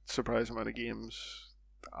a surprising amount of games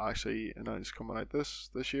actually announced coming out this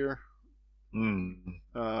year.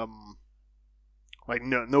 Like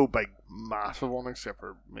no big massive one except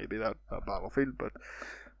for maybe that Battlefield, but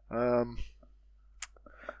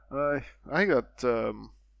I think that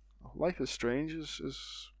Life is Strange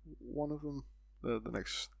is one of them. The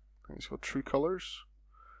next thing is called True Colors.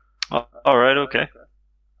 Oh, all right, okay.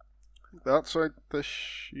 That's out this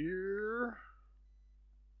year.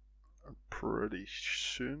 Pretty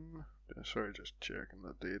soon. Sorry, just checking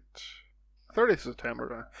the date. 30th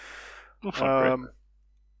September now.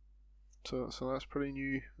 So that's pretty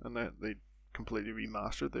new, and they completely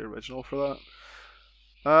remastered the original for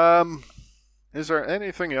that. Is there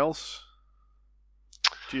anything else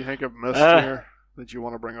do you think I've missed here that you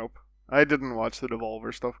want to bring up? I didn't watch the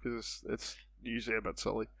Devolver stuff because it's usually a bit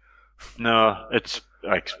silly. No, it's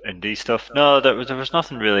like indie stuff. No, there was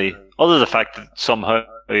nothing really, other than the fact that somehow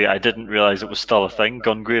I didn't realize it was still a thing.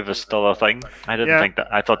 Gungrave is still a thing. I didn't think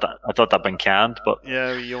that. I thought that'd been canned, but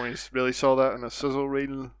yeah, you only really saw that in a sizzle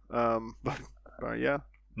reel. But yeah,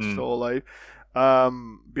 still alive.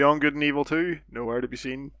 Beyond Good and Evil 2, nowhere to be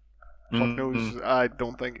seen. Fuck knows. I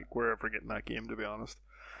don't think we're ever getting that game, to be honest.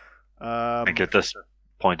 I think at this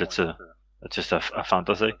point it's just a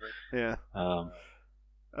fantasy. Yeah.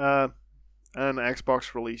 And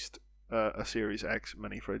Xbox released a Series X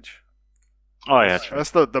mini fridge. Oh yeah,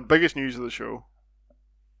 that's the biggest news of the show.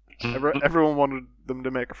 Everyone wanted them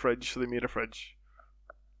to make a fridge, so they made a fridge.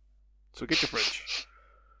 So get your fridge.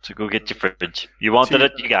 So go get your fridge. You wanted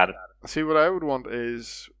it, you got it. See, what I would want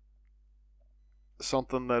is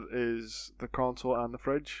something that is the console and the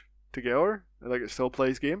fridge together. Like it still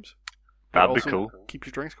plays games. That'd be cool. Keep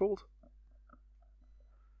your drinks cold.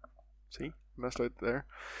 See? Messed out there.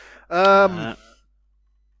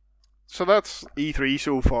 So that's E3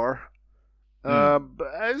 so far. But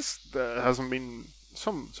there hasn't been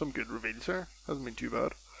some good reveals there. Hasn't been too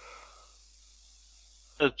bad.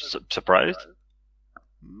 Surprised.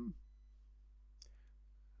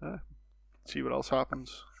 See what else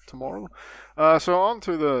happens tomorrow. So on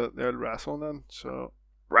to the wrestling then. So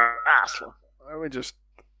wrestling. We just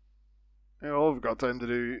all we've got time to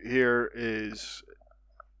do here is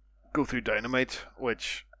go through Dynamite,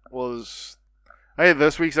 which was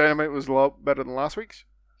this week's Dynamite was a lot better than last week's.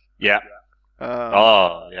 Yeah.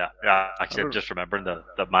 Yeah. Actually, I'm just remembering the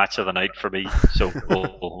match of the night for me. So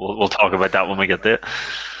we'll talk about that when we get there.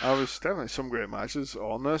 There was definitely some great matches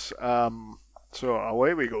on this. So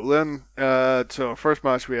away we go then. So first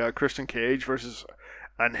match we had Christian Cage versus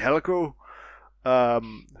Angelico,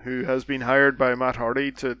 who has been hired by Matt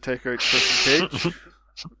Hardy to take out Christian Cage.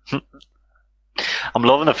 I'm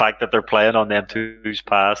loving the fact that they're playing on them two's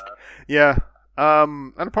past. Yeah.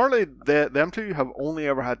 And apparently them two have only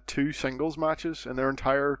ever had 2 singles matches in their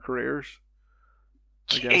entire careers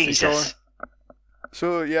against each other. Jesus.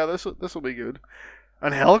 So yeah, this will be good.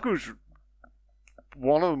 And Helico's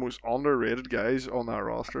one of the most underrated guys on that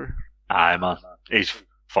roster. Aye, man. He's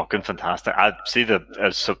fucking fantastic. I see the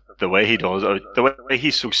way he does, the way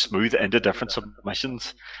he's so smooth into different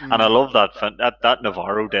submissions, and I love that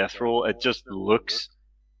Navarro death roll. It just looks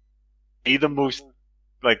the most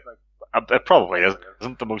like it probably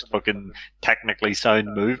isn't the most fucking technically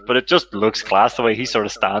sound move, but it just looks class the way he sort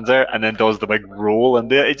of stands there and then does the big roll, and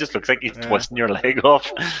it just looks like he's twisting your leg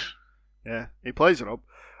off. Yeah, he plays it up.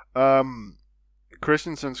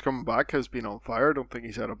 Christensen's coming back has been on fire. I don't think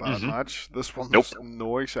he's had a bad match. This one's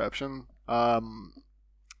no exception.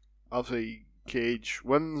 Obviously, Cage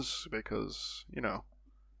wins because, this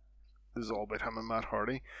is all about him and Matt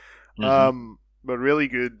Hardy. But really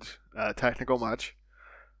good technical match.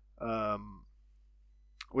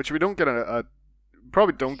 Which we don't get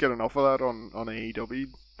probably don't get enough of that on AEW.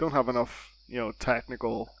 Don't have enough,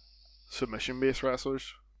 technical submission-based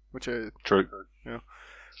wrestlers, which True.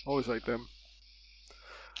 Always like them.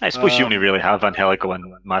 I suppose you only really have Angelico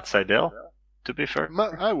and Matt Sydal, to be fair.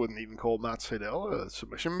 I wouldn't even call Matt Sydal a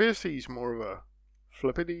submission-based. He's more of a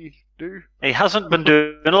flippity-do. He hasn't been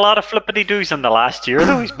doing a lot of flippity-doos in the last year,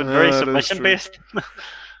 though. He's been very submission-based.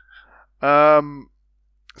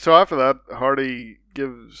 So after that, Hardy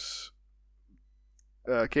gives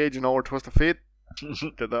Cage another twist of fate.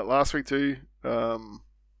 Did that last week too.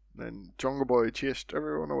 Then Jungle Boy chased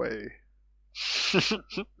everyone away.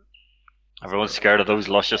 Everyone's scared of those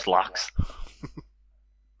luscious locks.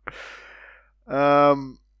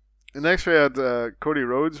 Next we had Cody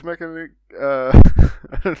Rhodes making an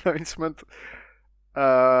announcement.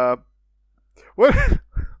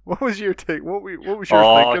 What was your take? What was your thinking?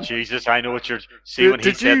 Oh Jesus! I know what you're. When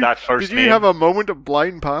he said that first name. Did you have a moment of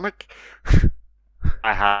blind panic?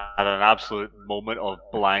 I had an absolute moment of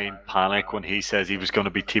blind panic when he says he was going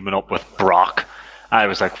to be teaming up with Brock. I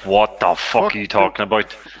was like, what the fuck are you talking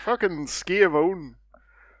about? Fucking Schiavone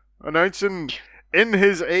announcing in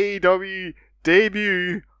his AEW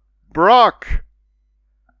debut, Brock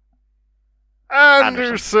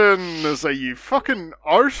Anderson is like, you fucking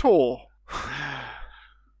arsehole.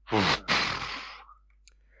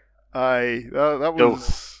 Aye, that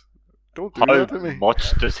was... Don't do that to me. How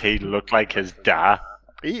much does he look like his dad?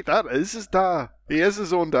 That is his dad. He is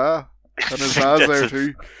his own dad. And his dad's there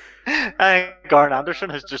too. Garn Anderson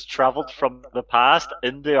has just travelled from the past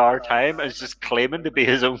into our time and is just claiming to be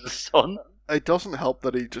his own son. It doesn't help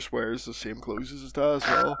that he just wears the same clothes as his dad as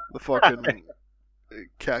well. The fucking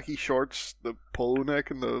khaki shorts, the polo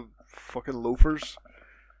neck, and the fucking loafers.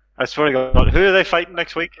 I swear to God, who are they fighting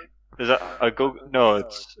next week? Is it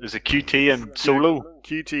is it QT and Solo?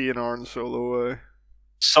 QT and Arn Solo.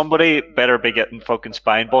 Somebody better be getting fucking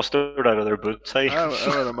spine busted out of their boots. I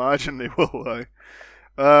would imagine they will.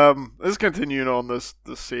 Let's continuing on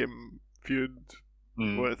the same feud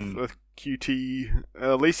with QT.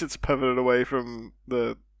 At least it's pivoted away from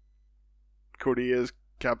the Cody is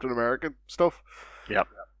Captain America stuff. Yep.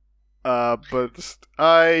 But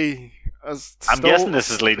I'm guessing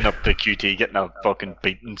this is leading up to QT getting a fucking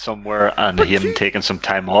beaten somewhere and him taking some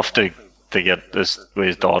time off to get this with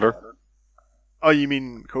his daughter. Oh, you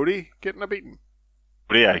mean Cody getting a beating?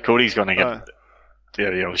 But yeah, Cody's gonna get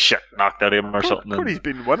shit knocked out of him or something. Cody's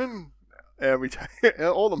been winning every time.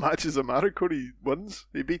 All the matches that matter, Cody wins.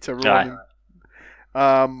 He beats everyone.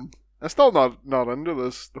 I'm still not into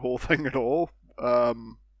the whole thing at all.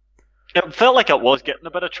 It felt like it was getting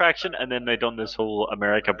a bit of traction, and then they done this whole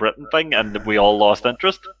America-Britain thing, and we all lost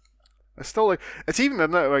interest. It's still like it's even in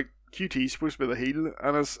that like QT's supposed to be the heel,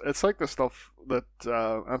 and it's like the stuff that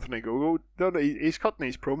Anthony Gogo done. He's cutting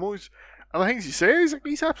these promos, and the things he says,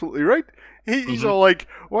 he's absolutely right. He's all like,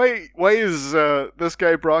 why is this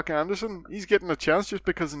guy Brock Anderson? He's getting a chance just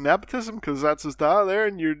because of nepotism, because that's his dad there,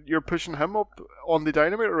 and you're pushing him up on the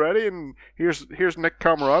Dynamite already. And here's Nick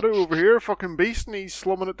Camarado over here, fucking beast, and he's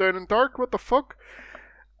slumming it down in dark. What the fuck?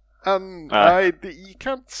 And you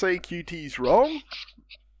can't say QT's wrong.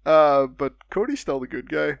 But Cody's still the good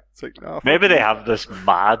guy. It's like, nah. Maybe they have this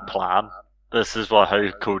mad plan. This is how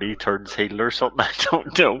Cody turns heel or something. I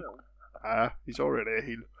don't know. He's already a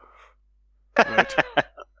heel. Right.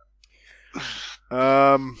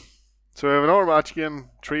 So we have another match again,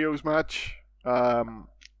 trios match. I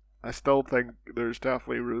still think there's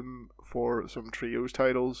definitely room for some trios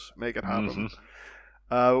titles. Make it happen.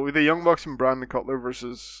 With the Young Bucks and Brandon Cutler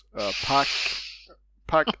versus Pac,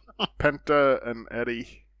 Penta, and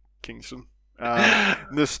Eddie Kingston.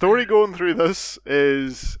 The story going through this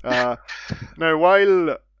is now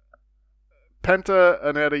while Penta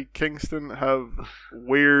and Eddie Kingston have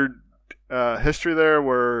weird history there,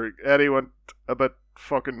 where Eddie went a bit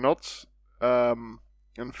fucking nuts and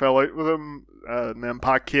fell out with him, and then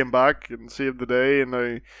Pac came back and saved the day,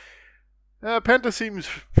 and now Penta seems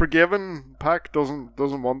forgiving. Pac doesn't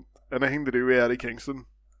want anything to do with Eddie Kingston.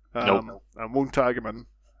 Nope. And won't tag him in.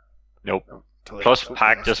 Nope. Plus,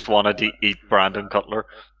 Pac just wanted to eat Brandon Cutler.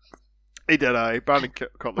 He did. Brandon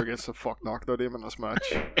Cutler gets the fuck knocked out of him in this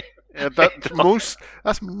match. That's most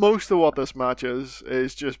of what this match is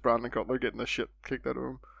just Brandon Cutler getting the shit kicked out of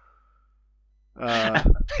him.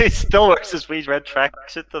 He still wears his wee red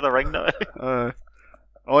tracksuit to the ring now.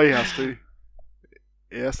 He has to.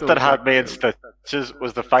 That had me in stitches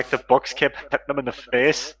was the fact that Bucks kept hitting him in the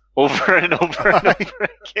face over and over and over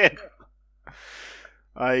again.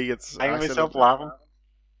 I get myself laughing.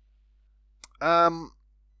 But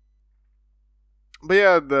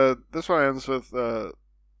yeah, this one ends with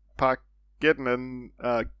Pac getting in,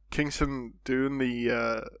 Kingston doing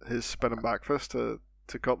the his spinning back fist to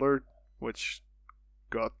Cutler, which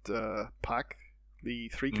got Pac the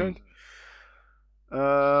 3 count.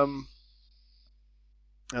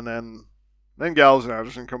 And then Gallows and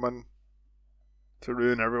Anderson come in to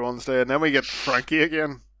ruin everyone's day, and then we get Frankie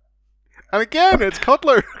again. And again, it's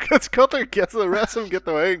Cutler. It's Cutler gets the rest of them get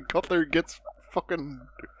the way, and Cutler gets fucking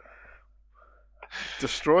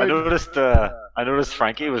destroyed. I noticed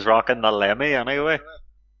Frankie was rocking the Lemmy anyway.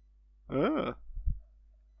 I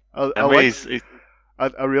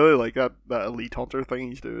really like that Elite Hunter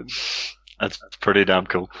thing he's doing. That's pretty damn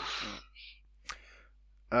cool.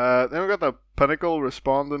 Then we got the Pinnacle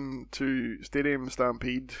responding to Stadium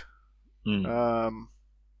Stampede.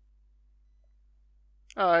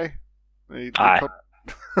 Aye. They cut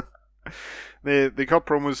they cut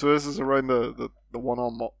promos, so this is around the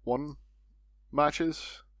one-on-one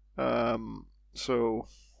matches. So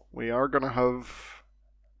we are gonna have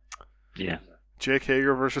Jake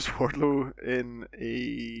Hager versus Wardlow in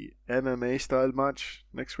a MMA style match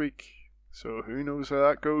next week. So who knows how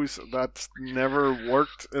that goes? That's never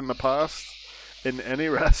worked in the past in any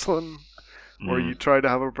wrestling where you try to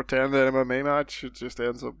have a pretend MMA match. It just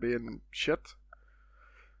ends up being shit.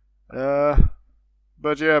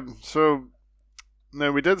 But yeah, so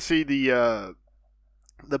now we did see the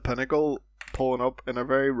Pinnacle pulling up in a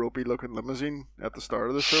very ropey looking limousine at the start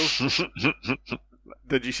of the show.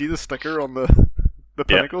 Did you see the sticker on the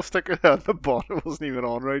Pinnacle sticker? The bottom wasn't even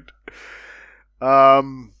on right.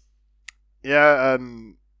 Yeah,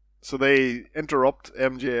 and so they interrupt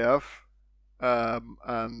MJF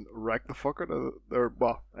and wreck the fuck out of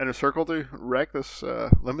Inner Circle to wreck this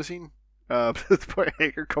limousine. It's by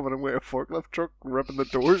Hager coming in with a forklift truck, ripping the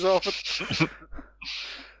doors off it.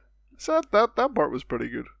 So that part was pretty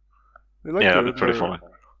good. They it was pretty funny.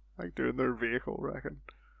 Like doing their vehicle wrecking.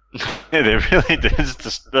 Yeah, they really did.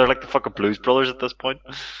 They're like the fucking Blues Brothers at this point.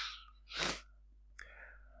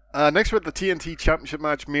 Next, we had the TNT Championship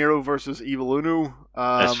match: Miro versus Evil Uno.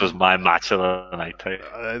 This was my match of the night, type.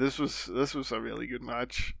 This was a really good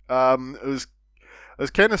match. It was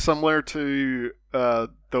kind of similar to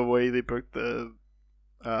the way they booked the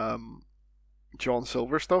John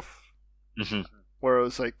Silver stuff, where it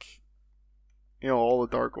was like, all the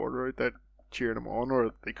Dark Order out there cheering him on,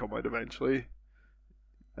 or they come out eventually.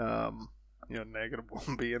 Negative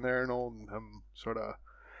One being there and all, and him sort of,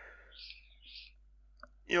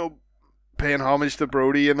 paying homage to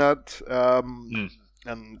Brody and that,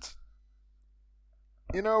 and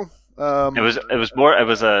it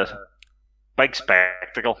was a big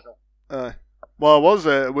spectacle. Well,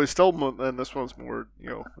 it was still, and this one's more,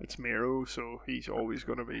 it's Miro, so he's always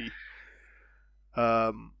going to be,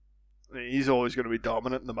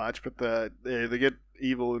 dominant in the match. But they get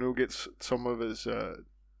Evil Uno gets some of his,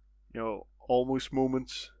 almost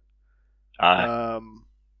moments.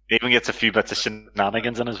 He even gets a few bits of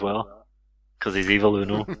shenanigans in as well, because he's Evil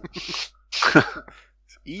Uno. It's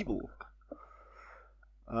evil.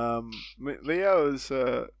 But yeah,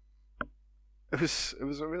 it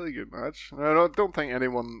was a really good match. I don't think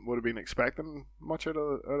anyone would have been expecting much out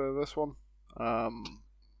of this one.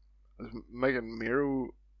 Making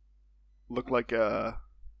Miro look like an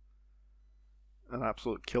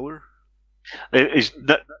absolute killer.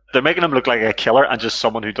 They're making him look like a killer and just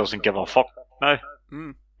someone who doesn't give a fuck now.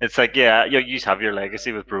 It's like, you have your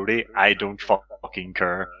legacy with Brody. I don't fucking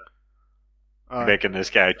care. Making this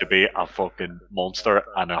guy out to be a fucking monster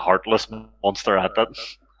and a heartless monster at that.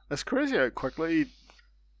 It's crazy how quickly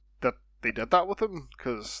that they did that with him,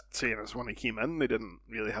 because seeing as when he came in, they didn't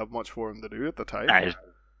really have much for him to do at the time. He's a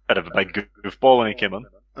bit of a big goofball when he came in.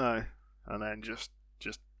 Aye. and then just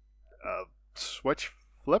switch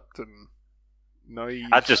flipped, and now he's...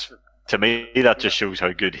 That just, to me, that just shows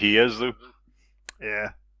how good he is, though. Yeah.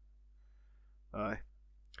 Aye.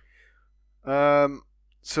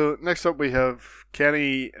 So next up we have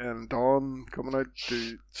Kenny and Dawn coming out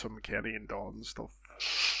to do some Kenny and Dawn stuff.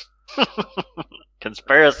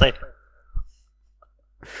 Conspiracy.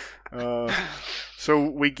 So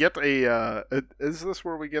we get a. Is this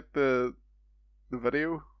where we get the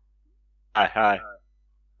video? Aye.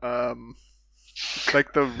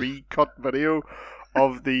 Like the recut video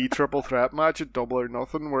of the triple threat match at Double or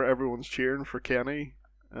Nothing, where everyone's cheering for Kenny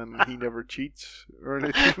and he never cheats or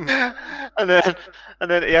anything. and then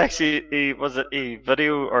he was it a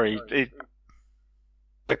video, or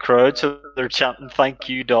the crowd, so they're chanting "Thank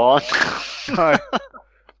you, Dawn." Aye.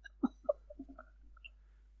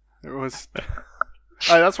 It was.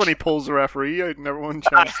 That's when he pulls the referee out and everyone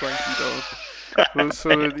chants "Thank you, Dawn."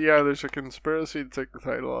 So yeah, there's a conspiracy to take the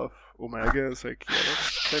title off Omega. It's like, yeah,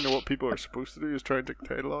 that's kind of what people are supposed to do, is try and take the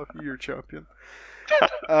title off you, you're champion.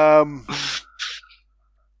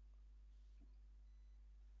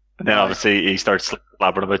 And then obviously he starts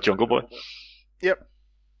slapping about Jungle Boy. Yep.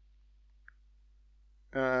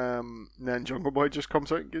 Then Jungle Boy just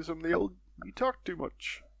comes out and gives him the old "you talk too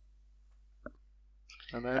much."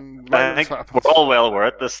 And then I think we're all well aware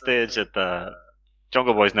at this stage that the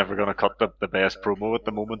Jungle Boy's never going to cut the best promo at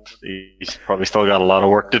the moment. He's probably still got a lot of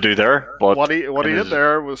work to do there. But what he did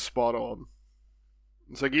there was spot on.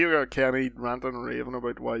 It's like you got Kenny ranting and raving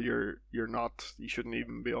about why you shouldn't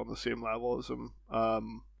even be on the same level as him.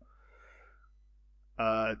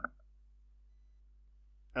 And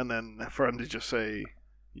then for him to just say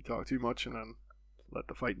you talk too much and then let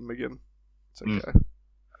the fighting begin. It's okay.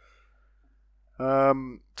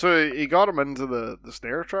 So he got him into the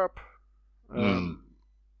snare trap,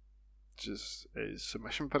 which is a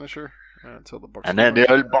submission finisher until the Bucks. And then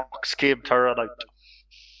the old Bucks came turning out.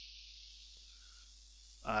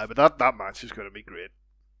 But that match is going to be great.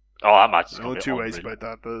 Oh, that match is no going to be two ways unreal.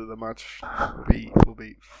 about that. The match will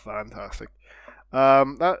be fantastic.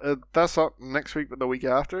 That's up next week, but the week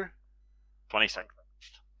after, 26th.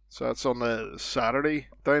 So that's on the Saturday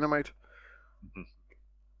Dynamite.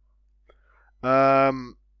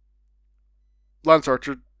 Mm-hmm. Lance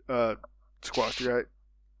Archer squashed the guy.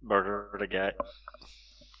 Murdered a guy.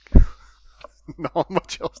 Not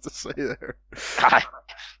much else to say there.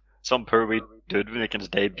 Some poor wee dude making his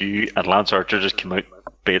debut, and Lance Archer just came out,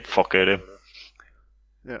 beat the fuck out of him.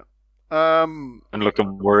 Yeah. And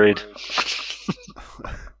looking worried.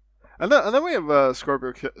 and then we have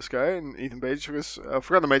Scorpio Sky and Ethan Page, because I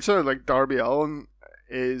forgot to mention, like, Darby Allin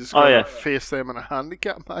is going to face them in a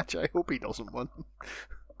handicap match. I hope he doesn't win.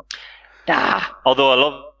 Although I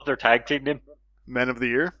love their tag team name. Men of the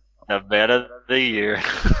Year. The Men of the Year.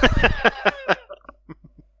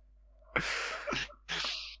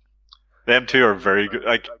 Them two are very good.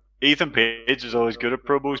 Like, Ethan Page is always good at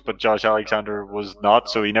promos, but Josh Alexander was not,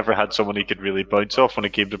 so he never had someone he could really bounce off when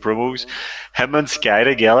it came to promos. Him and Sky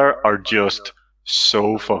together are just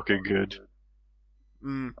so fucking good.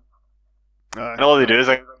 And all they do is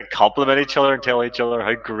like compliment each other and tell each other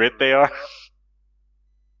how great they are.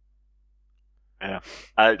 Yeah.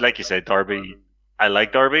 Like you said, Darby, I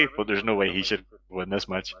like Darby, but there's no way he should win this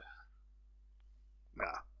match.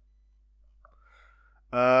 Nah.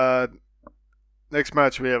 Next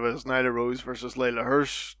match we have is Nyla Rose versus Layla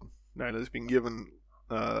Hirsch. Nyla's been given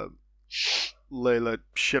Layla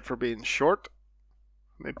shit for being short.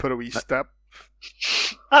 They put a wee step.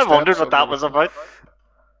 I wondered what that was about.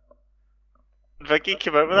 Vicky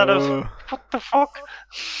came out with that. I was like, what the fuck?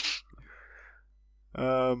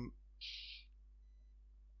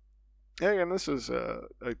 Yeah, again, this is a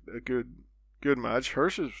good match.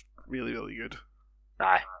 Hirsch is really, really good.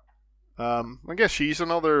 Aye. I guess she's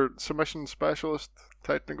another submission specialist,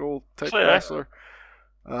 technical type wrestler.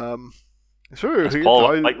 So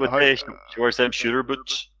Paul White would say she wears them shooter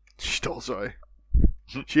boots. She does, aye.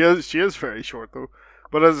 She is very short though,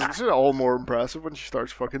 but it's all more impressive when she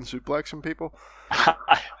starts fucking suplexing people.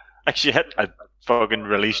 Like she hit a fucking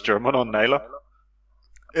release German on Nyla.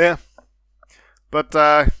 Yeah. But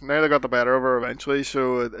Nyla got the better of her eventually,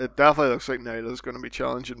 so it definitely looks like Nyla's going to be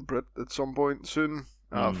challenging Britt at some point soon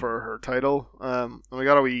for her title. And we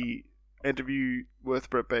got a wee interview with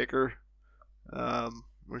Britt Baker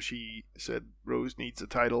where she said Rose needs a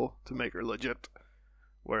title to make her legit,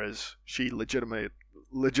 whereas she legitimizes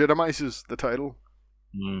the title.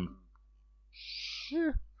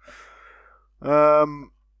 Yeah.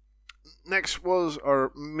 Next was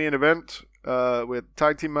our main event with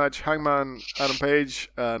tag team match: Hangman Adam Page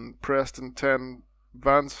and Preston 10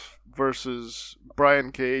 Vance versus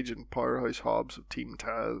Brian Cage and Powerhouse Hobbs of Team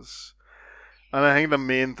Taz. And I think the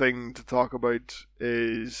main thing to talk about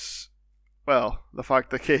is, well, the fact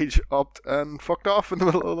that Cage upped and fucked off in the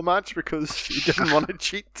middle of the match because he didn't want to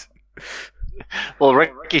cheat. Well,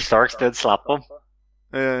 Ricky Starks did slap him.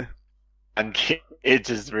 Yeah. And Cage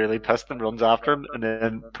is really pissed and runs after him, and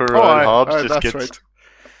then poor old Hobbs just gets... Right.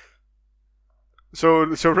 So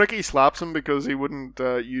Ricky slaps him because he wouldn't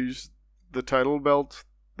use the title belt,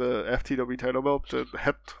 the FTW title belt, to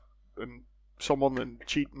hit someone and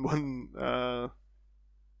cheat and win.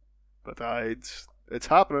 But it's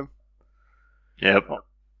happening. Yep.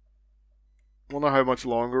 Wonder how much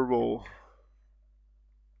longer we'll...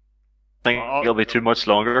 I think it'll be too much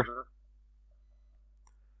longer.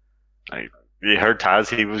 You heard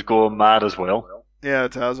Taz, he was going mad as well. Yeah,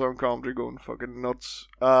 Taz on commentary going fucking nuts.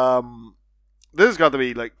 This has got to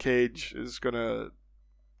be like Cage is gonna...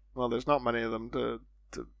 Well, there's not many of them to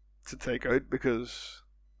take out because,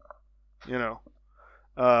 you know,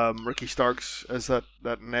 Ricky Starks has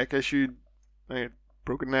that neck issue,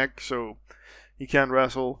 broken neck, so he can't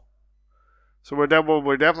wrestle. So we're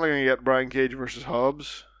definitely going to get Brian Cage versus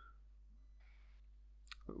Hobbs.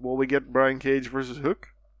 Will we get Brian Cage versus Hook?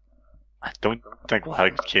 I don't think we'll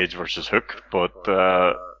have Cage versus Hook, but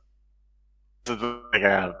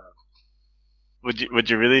would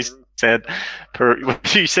you really send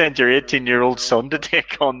would you send your 18-year-old son to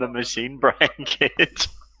take on the Machine, Brian Cage?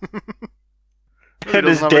 He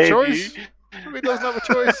doesn't have a choice. He doesn't have a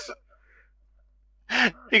choice.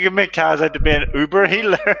 He can make Taz out to be an Uber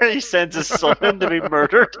healer. He sends his son in to be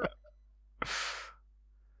murdered.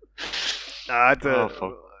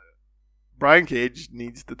 Brian Cage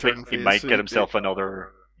needs to turn face. He might get himself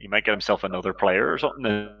another player or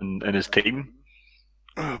something in his team.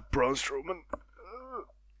 Braun Strowman.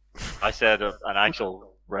 I said an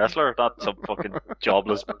actual wrestler, not some fucking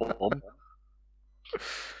jobless bum.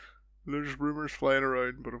 There's rumors flying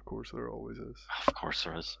around, but of course there always is. Of course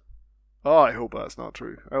there is. Oh, I hope that's not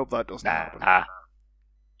true. I hope that doesn't happen.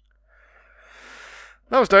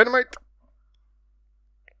 That was Dynamite.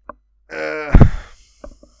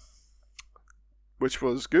 Which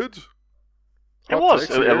was good. It was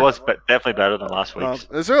definitely better than last week's.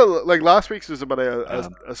 Like last week's was about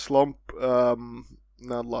a slump.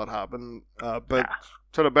 Not a lot happened, but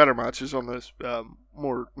sort of better matches on this.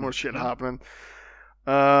 More shit happening.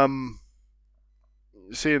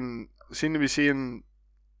 Seem to be seeing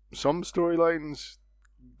some storylines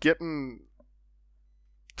getting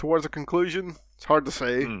towards a conclusion. It's hard to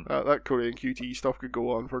say. That Cody and QT stuff could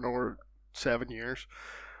go on for another 7 years.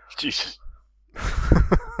 Jesus.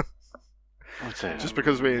 Just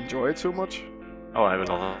because we enjoy it so much. Oh, I would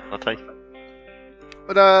love that.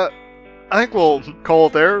 But I think we'll call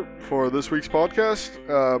it there for this week's podcast.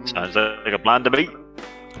 Sounds like a plan to me.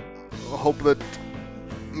 I hope that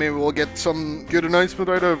maybe we'll get some good announcement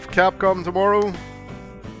out of Capcom tomorrow.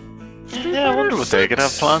 Yeah, I wonder what they could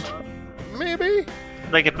have planned. Maybe.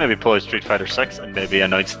 They could maybe pull out Street Fighter 6 and maybe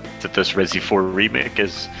announce that this Resi 4 remake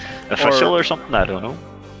is official or something, I don't know.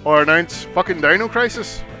 Or announce fucking Dino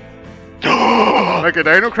Crisis. Like a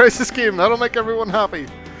Dino Crisis game, that'll make everyone happy.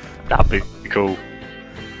 That'd be cool.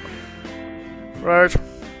 Right.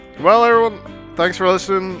 Well, everyone, thanks for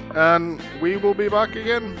listening, and we will be back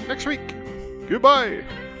again next week. Goodbye.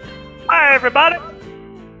 Bye, everybody.